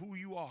depths of who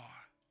you are,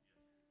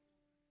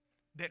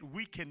 that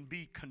we can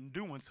be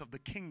conduits of the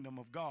kingdom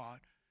of God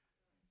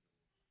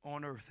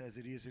on earth as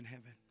it is in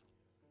heaven.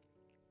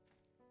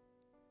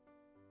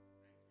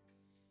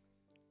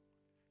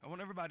 I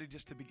want everybody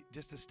just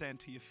to stand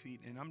to your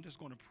feet, and I'm just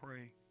going to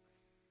pray.